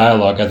for the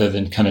dialogue other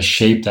than kind of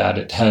shape that.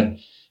 It had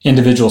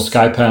individual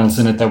sky panels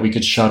in it that we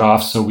could shut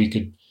off so we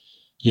could,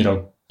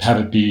 have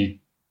it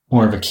be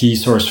more of a key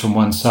source from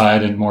one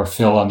side and more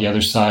fill on the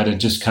other side, and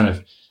just kind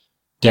of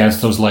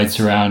dance those lights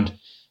around.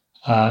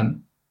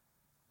 And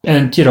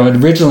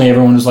originally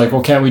everyone was like,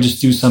 well, can't we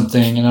just do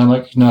something? And I'm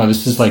like, no,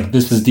 this is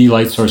the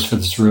light source for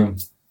this room.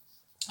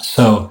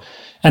 So,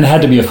 and it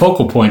had to be a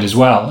focal point as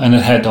well. And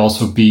it had to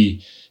also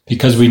be,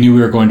 because we knew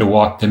we were going to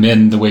walk them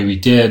in the way we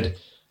did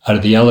out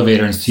of the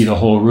elevator and see the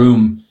whole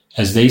room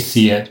as they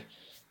see it,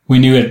 we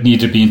knew it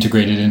needed to be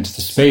integrated into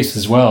the space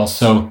as well.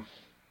 So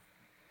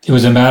it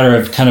was a matter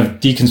of kind of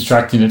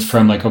deconstructing it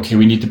from like, okay,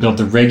 we need to build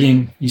the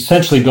rigging,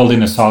 essentially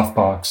building a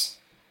softbox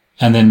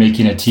and then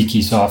making a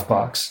tiki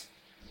softbox.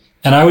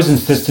 And I was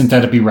insistent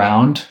that it be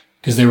round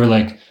because they were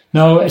like,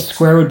 no, a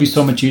square would be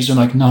so much easier. I'm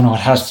like, no, it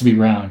has to be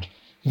round.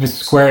 If it's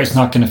square, it's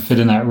not going to fit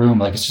in that room.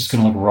 Like, it's just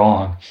going to look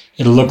wrong.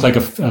 It'll look like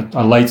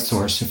a light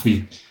source if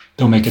we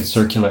don't make it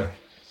circular.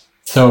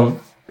 So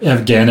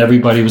again,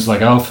 everybody was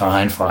like, oh,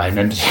 fine.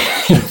 And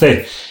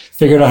they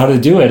figured out how to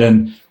do it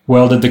and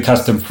welded the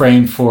custom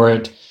frame for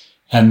it.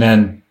 And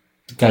then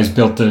the guys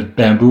built the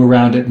bamboo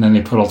around it, and then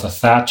they put all the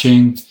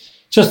thatching.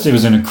 It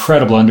was an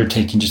incredible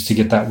undertaking just to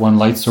get that one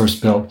light source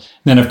built. And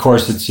then, of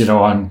course, it's,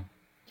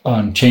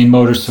 on chain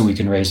motors so we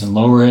can raise and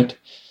lower it.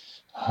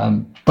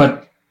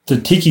 But the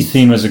tiki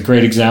scene was a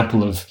great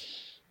example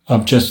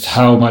of just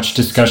how much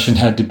discussion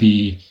had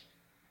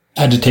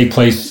to take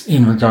place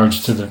in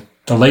regards to the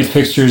light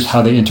fixtures,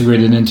 how they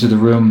integrated into the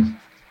room,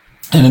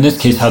 and in this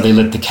case, how they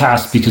lit the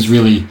cast, because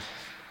really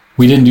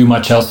we didn't do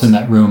much else in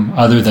that room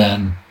other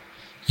than,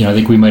 I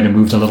think we might have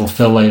moved a little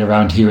fill light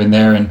around here and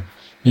there and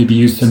maybe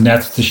used some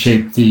nets to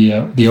shape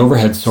the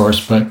overhead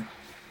source. But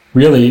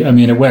really,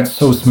 it went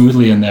so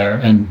smoothly in there.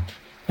 And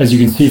as you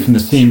can see from the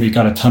scene, we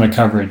got a ton of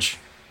coverage,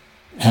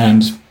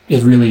 and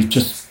it really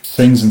just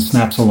sings and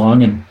snaps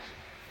along and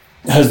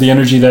has the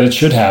energy that it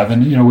should have.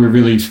 And,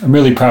 I'm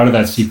really proud of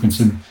that sequence.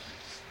 And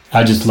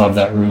I just love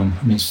that room.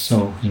 It's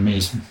so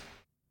amazing.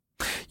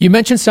 You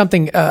mentioned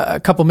something a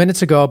couple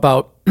minutes ago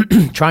about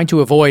trying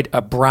to avoid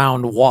a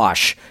brown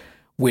wash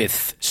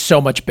with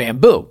so much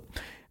bamboo.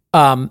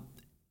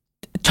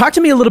 Talk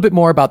to me a little bit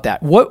more about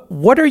that.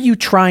 What are you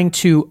trying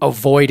to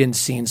avoid in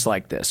scenes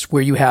like this,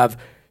 where you have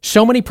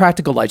so many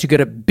practical lights? You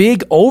get a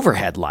big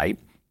overhead light,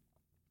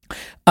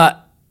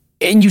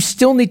 and you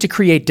still need to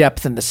create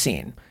depth in the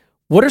scene.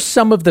 What are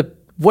some of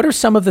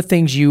the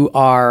things you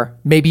are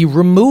maybe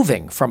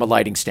removing from a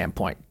lighting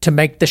standpoint to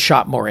make the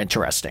shot more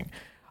interesting?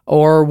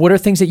 Or what are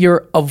things that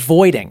you're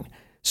avoiding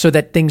so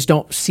that things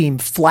don't seem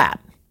flat?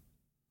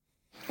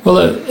 Well,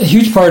 a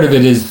huge part of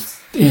it is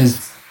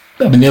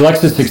the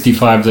Alexa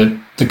 65,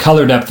 the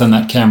color depth on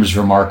that camera is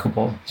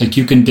remarkable. Like,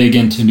 you can dig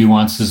into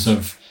nuances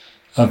of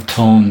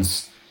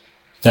tones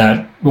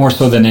that more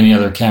so than any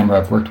other camera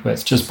I've worked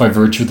with, just by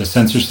virtue of the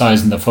sensor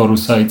size and the photo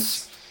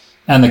sites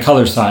and the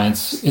color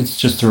science. It's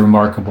just a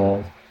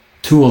remarkable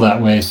tool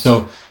that way.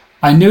 So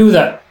I knew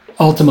that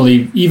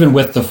ultimately, even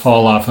with the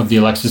fall off of the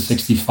Alexa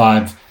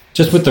 65,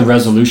 just with the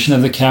resolution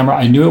of the camera,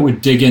 I knew it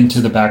would dig into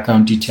the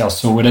background details.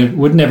 So it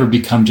would never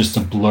become just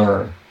a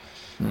blur.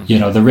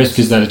 The risk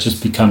is that it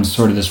just becomes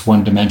sort of this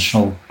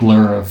one-dimensional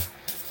blur of,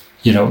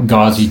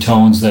 gauzy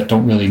tones that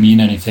don't really mean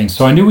anything.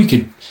 So I knew we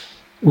could,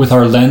 with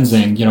our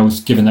lensing,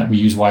 given that we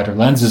use wider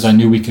lenses, I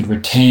knew we could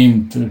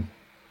retain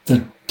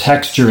the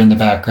texture in the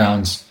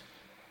backgrounds.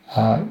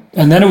 And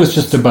then it was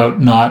just about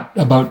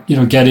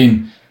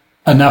getting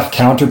enough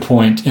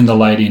counterpoint in the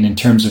lighting in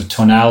terms of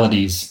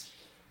tonalities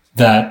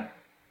that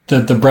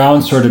the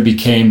brown sort of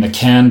became the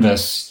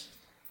canvas,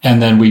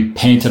 and then we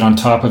painted on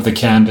top of the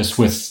canvas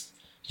with,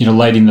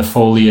 lighting the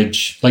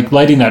foliage. Like,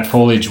 lighting that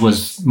foliage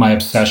was my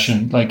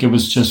obsession. Like, it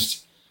was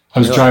just, I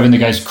was driving the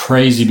guys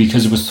crazy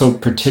because it was so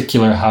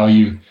particular how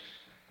you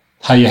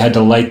had to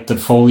light the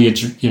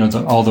foliage,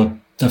 all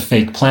the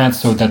fake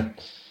plants, so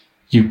that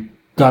you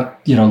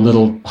got,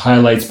 little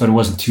highlights, but it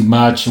wasn't too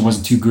much. It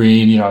wasn't too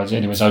green.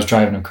 Anyways, I was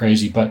driving them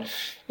crazy, but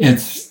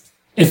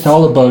it's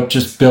all about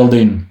just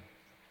building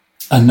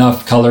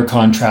enough color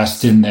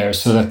contrast in there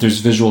so that there's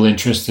visual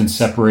interest and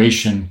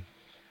separation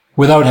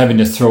without having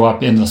to throw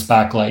up endless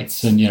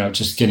backlights and,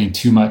 just getting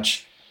too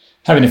much,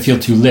 having to feel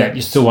too lit.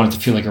 You still want it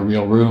to feel like a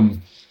real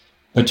room,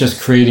 but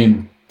just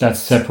creating that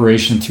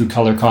separation through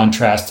color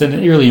contrast and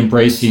really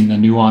embracing the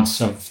nuance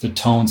of the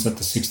tones that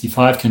the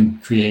 65 can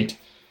create.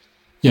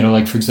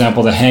 Like, for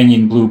example, the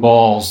hanging blue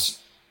balls,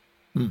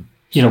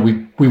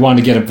 we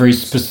wanted to get a very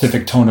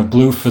specific tone of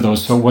blue for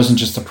those. So it wasn't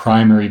just a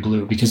primary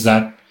blue, because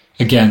that,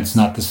 again, it's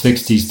not the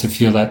 60s to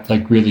feel that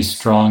like really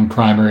strong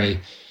primary,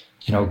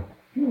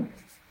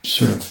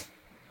 sort of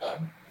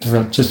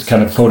just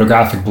kind of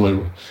photographic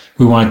blue.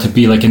 We want it to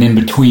be like an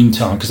in-between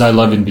tone, because I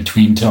love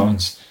in-between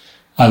tones.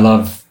 I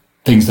love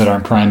things that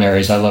aren't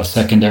primaries. I love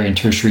secondary and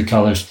tertiary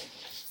colors.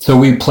 So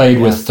we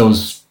played with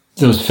those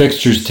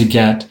fixtures to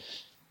get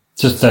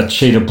just that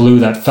shade of blue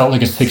that felt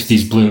like a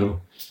 60s blue.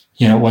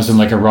 It wasn't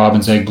like a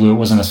robin's egg blue. It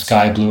wasn't a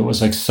sky blue. It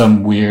was like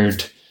some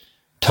weird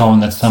tone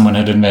that someone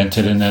had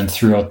invented and then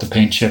threw out the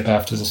paint chip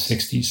after the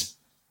 60s.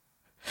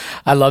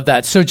 I love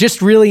that. So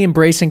just really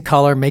embracing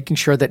color, making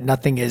sure that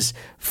nothing is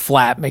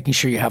flat, making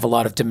sure you have a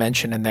lot of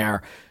dimension in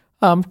there.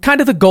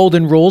 Kind of the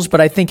golden rules,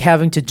 but I think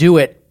having to do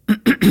it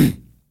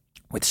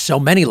with so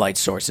many light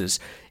sources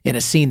in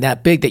a scene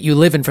that big that you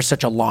live in for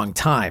such a long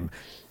time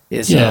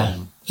is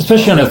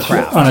especially on a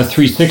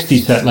 360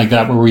 set like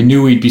that, where we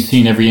knew we'd be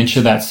seeing every inch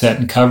of that set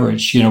in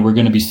coverage. We're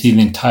going to be seeing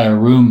the entire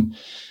room.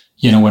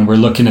 When we're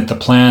looking at the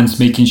plans,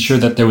 making sure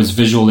that there was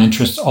visual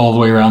interest all the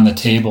way around the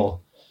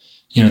table.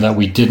 That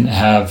we didn't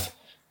have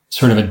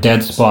sort of a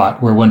dead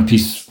spot where one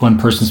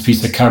person's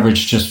piece of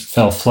coverage just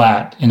fell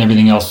flat and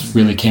everything else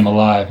really came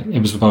alive.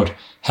 It was about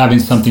having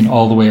something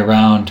all the way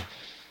around,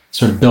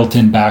 sort of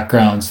built-in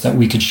backgrounds that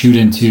we could shoot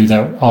into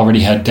that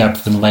already had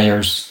depth and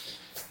layers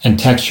and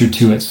texture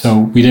to it. So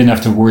we didn't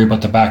have to worry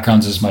about the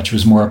backgrounds as much. It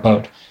was more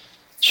about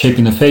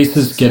shaping the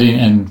faces,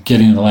 getting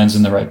the lens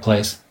in the right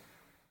place.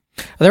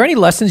 Are there any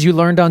lessons you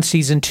learned on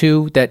season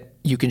 2 that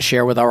you can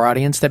share with our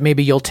audience that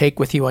maybe you'll take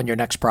with you on your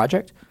next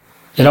project?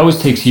 It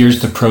always takes years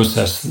to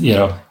process,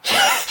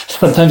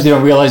 Sometimes you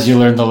don't realize you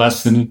learned the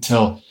lesson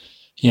until,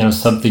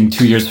 something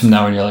 2 years from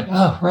now and you're like,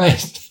 oh,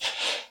 right.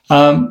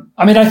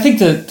 I think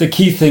the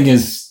key thing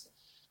is,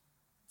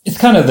 it's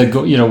kind of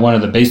one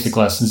of the basic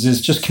lessons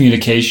is just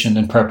communication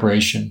and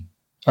preparation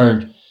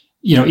are,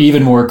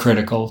 even more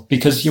critical,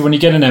 because when you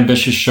get an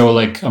ambitious show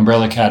like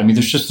Umbrella Academy,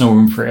 there's just no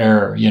room for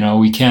error.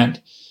 We can't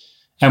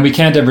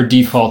ever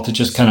default to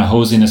just kind of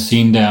hosing a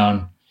scene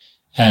down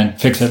and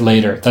fix it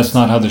later. That's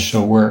not how the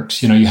show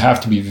works. You have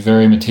to be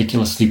very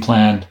meticulously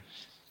planned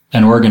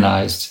and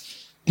organized,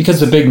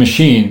 because it's a big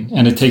machine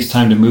and it takes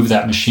time to move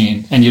that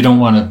machine, and you don't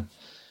want to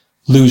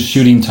lose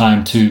shooting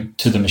time to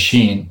the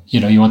machine.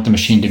 You want the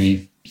machine to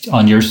be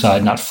on your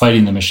side, not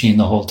fighting the machine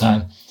the whole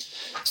time.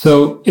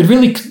 So it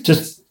really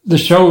the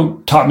show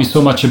taught me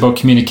so much about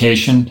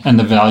communication and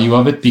the value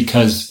of it,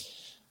 because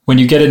when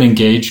you get an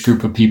engaged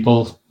group of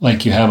people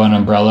like you have on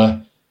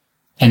Umbrella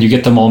and you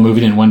get them all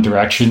moving in one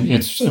direction,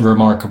 it's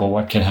remarkable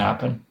what can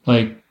happen.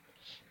 Like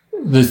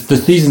the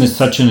season is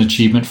such an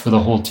achievement for the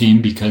whole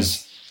team,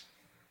 because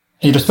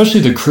especially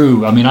the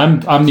crew.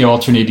 I'm the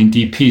alternating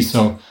DP,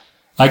 so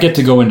I get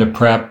to go into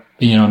prep,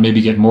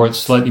 maybe get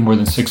slightly more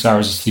than 6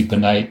 hours of sleep a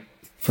night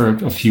for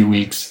a few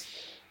weeks,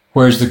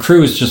 whereas the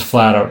crew is just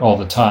flat out all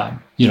the time.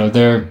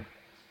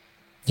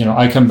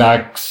 I come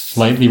back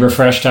slightly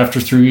refreshed after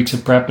 3 weeks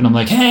of prep, and I'm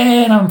like,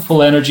 hey, and I'm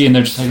full energy, and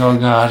they're just like, oh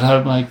God,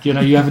 I'm like, you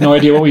have no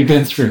idea what we've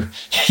been through,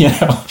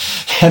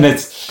 and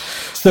it's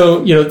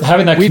so,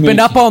 having that. We've been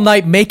up all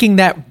night making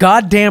that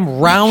goddamn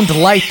round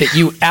light that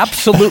you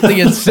absolutely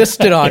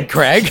insisted on,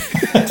 Craig.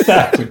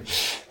 Exactly.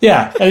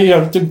 Yeah.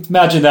 And,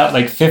 imagine that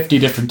like 50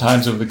 different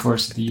times over the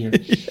course of the year.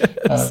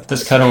 Yes.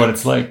 That's kind of what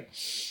it's like.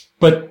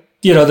 But,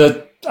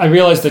 I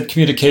realized that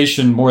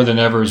communication more than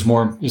ever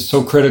is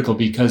so critical,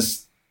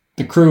 because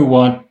the crew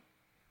want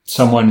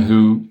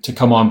someone to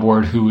come on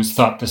board who has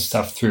thought this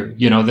stuff through.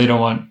 They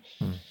don't want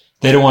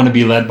to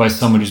be led by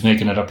someone who's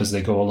making it up as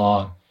they go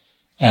along.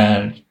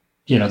 And,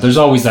 there's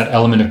always that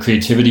element of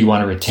creativity you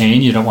want to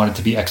retain. You don't want it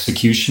to be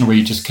execution where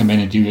you just come in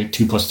and do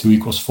 2 +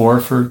 2 =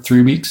 4 for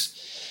 3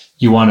 weeks.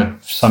 You want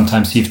to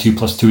sometimes see if 2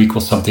 + 2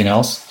 = something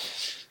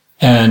else.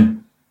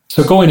 And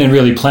so going in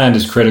really planned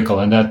is critical.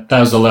 And that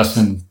was a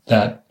lesson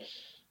that,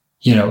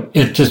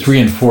 it just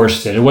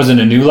reinforced it. It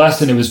wasn't a new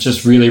lesson. It was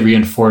just really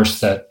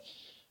reinforced that,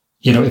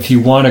 if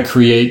you want to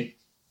create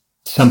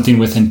something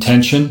with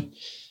intention,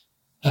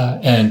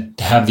 and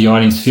have the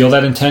audience feel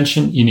that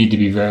intention, you need to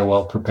be very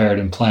well prepared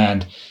and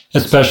planned,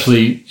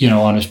 especially,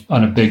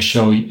 on a big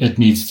show. You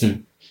need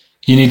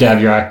to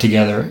have your act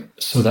together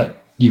so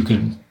that you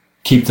can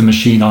keep the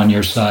machine on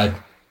your side.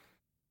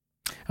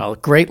 Well,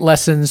 great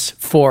lessons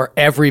for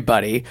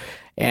everybody.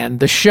 And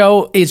the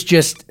show is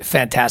just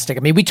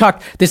fantastic. We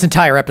talked this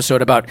entire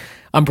episode about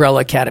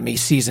Umbrella Academy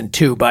Season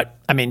 2, but,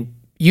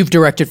 you've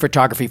directed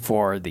photography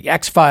for The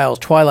X-Files,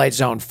 Twilight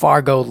Zone,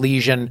 Fargo,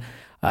 Legion.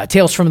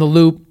 Tales from the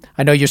Loop.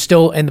 I know you're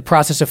still in the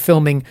process of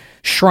filming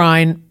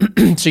Shrine,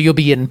 so you'll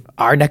be in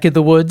our neck of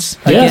the woods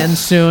again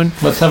soon.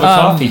 Let's have a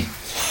coffee.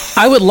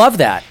 I would love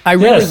that. I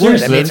really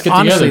would. I mean, let's get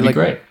honestly, together. It'd be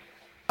great.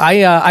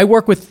 I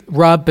work with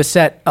Rob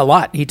Bissett a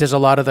lot. He does a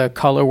lot of the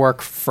color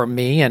work for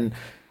me, and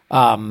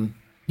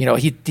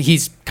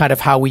he's kind of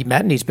how we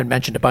met, and he's been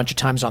mentioned a bunch of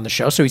times on the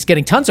show. So he's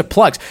getting tons of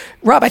plugs.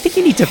 Rob, I think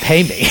you need to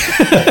pay me.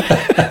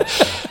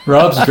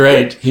 Rob's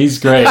great. He's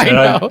great,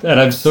 and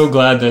I'm so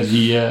glad that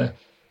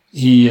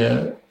he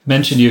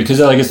mentioned you, because,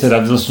 like I said,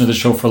 I've listened to the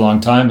show for a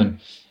long time, and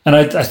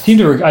I seem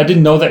to I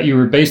didn't know that you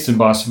were based in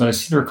Boston, but I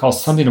seem to recall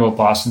something about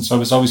Boston. So I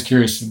was always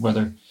curious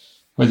whether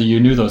you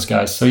knew those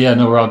guys. So yeah,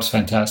 no, Rob's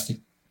fantastic.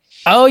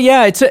 Oh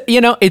yeah,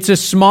 it's a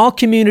small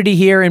community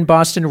here in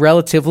Boston,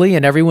 relatively,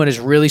 and everyone is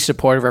really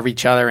supportive of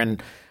each other,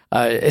 and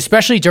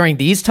especially during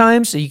these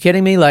times. Are you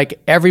kidding me? Like,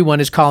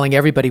 everyone is calling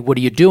everybody. What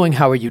are you doing?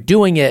 How are you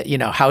doing it?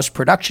 How's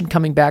production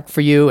coming back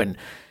for you? And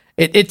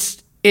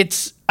it's.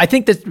 I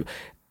think that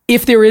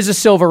if there is a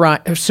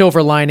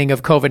silver lining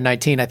of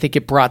COVID-19, I think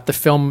it brought the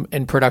film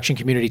and production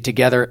community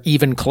together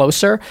even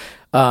closer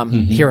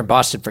here in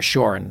Boston for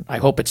sure, and I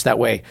hope it's that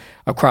way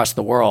across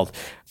the world.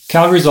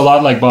 Calgary's a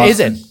lot like Boston. Is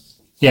it?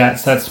 Yeah,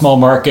 it's that small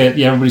market.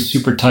 Yeah, everybody's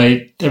super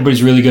tight.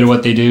 Everybody's really good at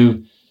what they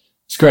do.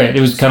 It's great.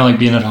 It was kind of like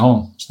being at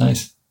home. It's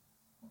nice.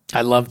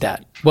 I love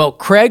that. Well,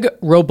 Craig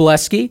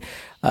Wrobleski,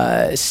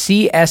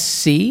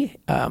 CSC.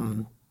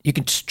 You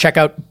can check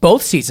out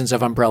both seasons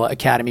of Umbrella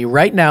Academy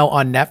right now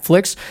on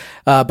Netflix.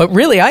 But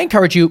really, I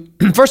encourage you,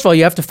 first of all,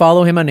 you have to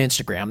follow him on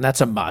Instagram.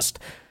 That's a must.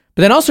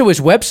 But then also his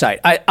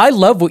website. I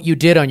love what you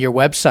did on your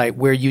website,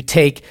 where you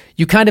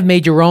kind of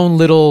made your own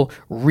little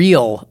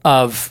reel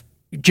of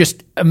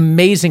just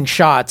amazing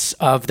shots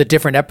of the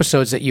different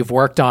episodes that you've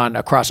worked on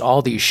across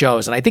all these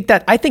shows. And I think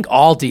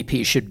all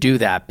DPs should do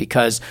that,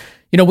 because,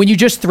 when you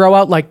just throw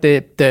out like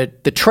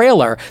the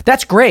trailer,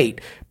 that's great,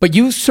 but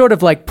you sort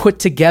of like put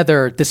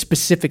together the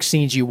specific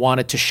scenes you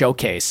wanted to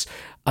showcase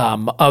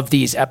of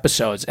these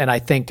episodes. And I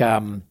think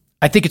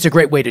it's a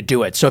great way to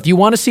do it. So if you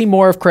want to see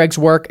more of Craig's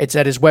work, it's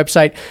at his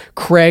website,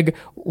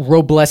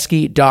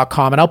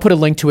 CraigWrobleski.com. And I'll put a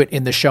link to it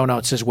in the show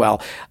notes as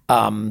well.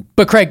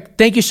 But Craig,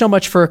 thank you so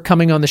much for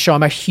coming on the show.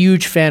 I'm a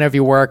huge fan of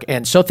your work,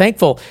 and so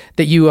thankful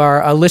that you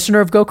are a listener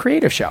of Go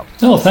Creative Show.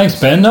 Oh, thanks,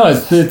 Ben. No,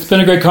 it's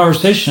been a great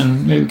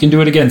conversation. Maybe we can do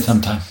it again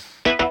sometime.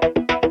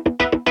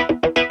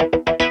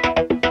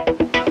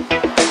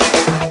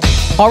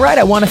 All right,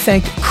 I want to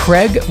thank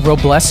Craig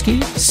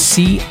Wrobleski,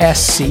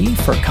 CSC,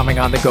 for coming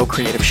on the Go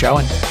Creative Show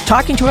and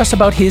talking to us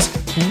about his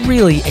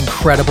really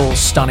incredible,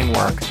 stunning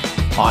work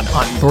on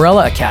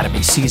Umbrella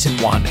Academy Season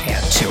 1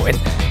 and 2. And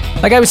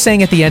like I was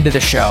saying at the end of the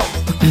show,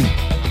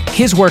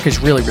 his work is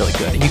really, really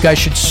good, and you guys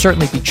should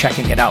certainly be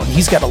checking it out. And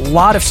he's got a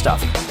lot of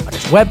stuff on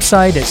his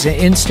website, his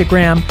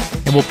Instagram,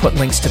 and we'll put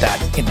links to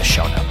that in the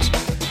show notes.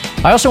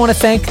 I also want to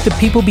thank the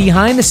people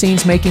behind the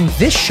scenes making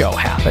this show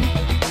happen.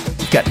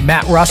 Got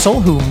Matt Russell,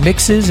 who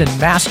mixes and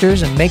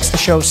masters and makes the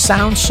show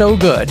sound so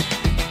good. You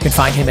can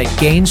find him at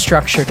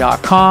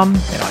gainstructure.com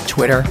and on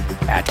Twitter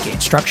at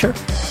gainstructure.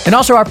 And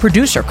also our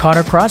producer,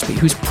 Connor Crosby,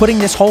 who's putting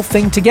this whole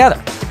thing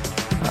together.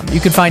 You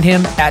can find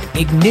him at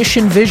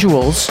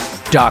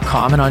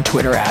ignitionvisuals.com and on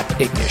Twitter at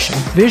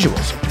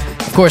ignitionvisuals.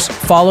 Of course,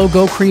 follow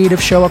Go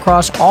Creative Show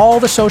across all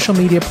the social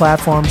media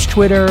platforms,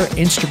 Twitter,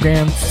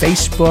 Instagram,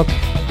 Facebook,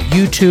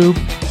 YouTube.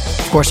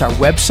 Of course, our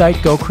website,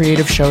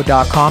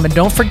 gocreativeshow.com. And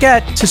don't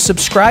forget to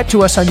subscribe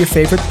to us on your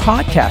favorite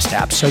podcast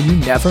app so you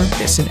never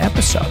miss an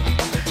episode.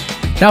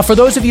 Now, for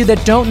those of you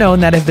that don't know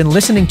and that have been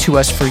listening to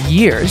us for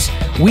years,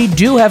 we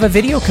do have a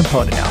video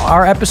component now.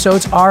 Our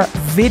episodes are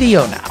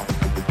video now,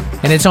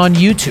 and it's on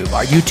YouTube,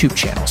 our YouTube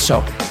channel.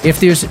 So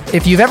if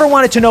you've ever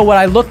wanted to know what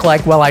I look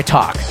like while I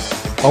talk,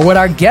 or what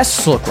our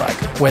guests look like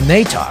when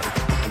they talk,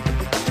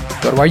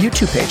 go to our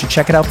YouTube page and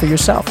check it out for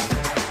yourself.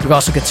 We've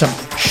also got some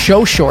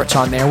show shorts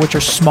on there, which are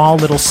small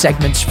little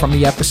segments from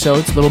the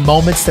episodes, little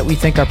moments that we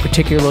think are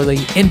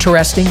particularly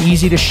interesting,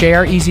 easy to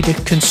share, easy to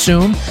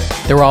consume.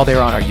 They're all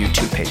there on our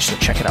YouTube page, so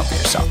check it out for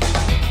yourself.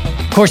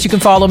 Of course, you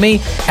can follow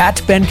me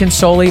at Ben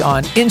Consoli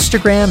on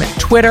Instagram and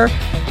Twitter,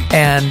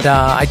 and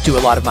I do a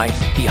lot of my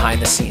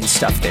behind-the-scenes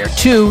stuff there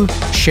too,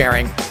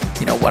 sharing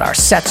what our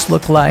sets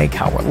look like,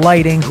 how we're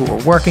lighting, who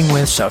we're working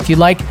with. So if you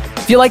like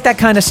that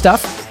kind of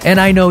stuff,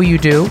 and I know you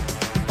do,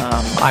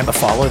 I'm a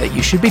follower that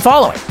you should be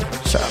following.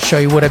 So I'll show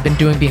you what I've been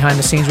doing behind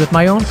the scenes with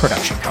my own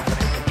production company.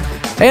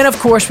 And of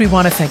course, we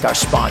want to thank our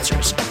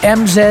sponsors,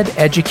 MZ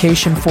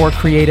Education for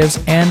Creatives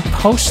and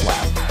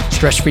PostLab,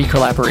 stress-free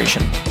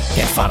collaboration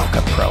in Final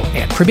Cut Pro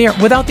and Premiere.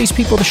 Without these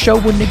people, the show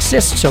wouldn't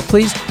exist. So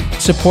please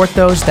support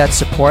those that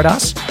support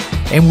us.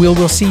 And we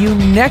will see you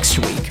next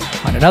week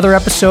on another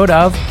episode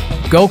of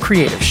Go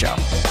Creative Show,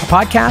 a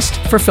podcast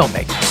for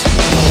filmmakers.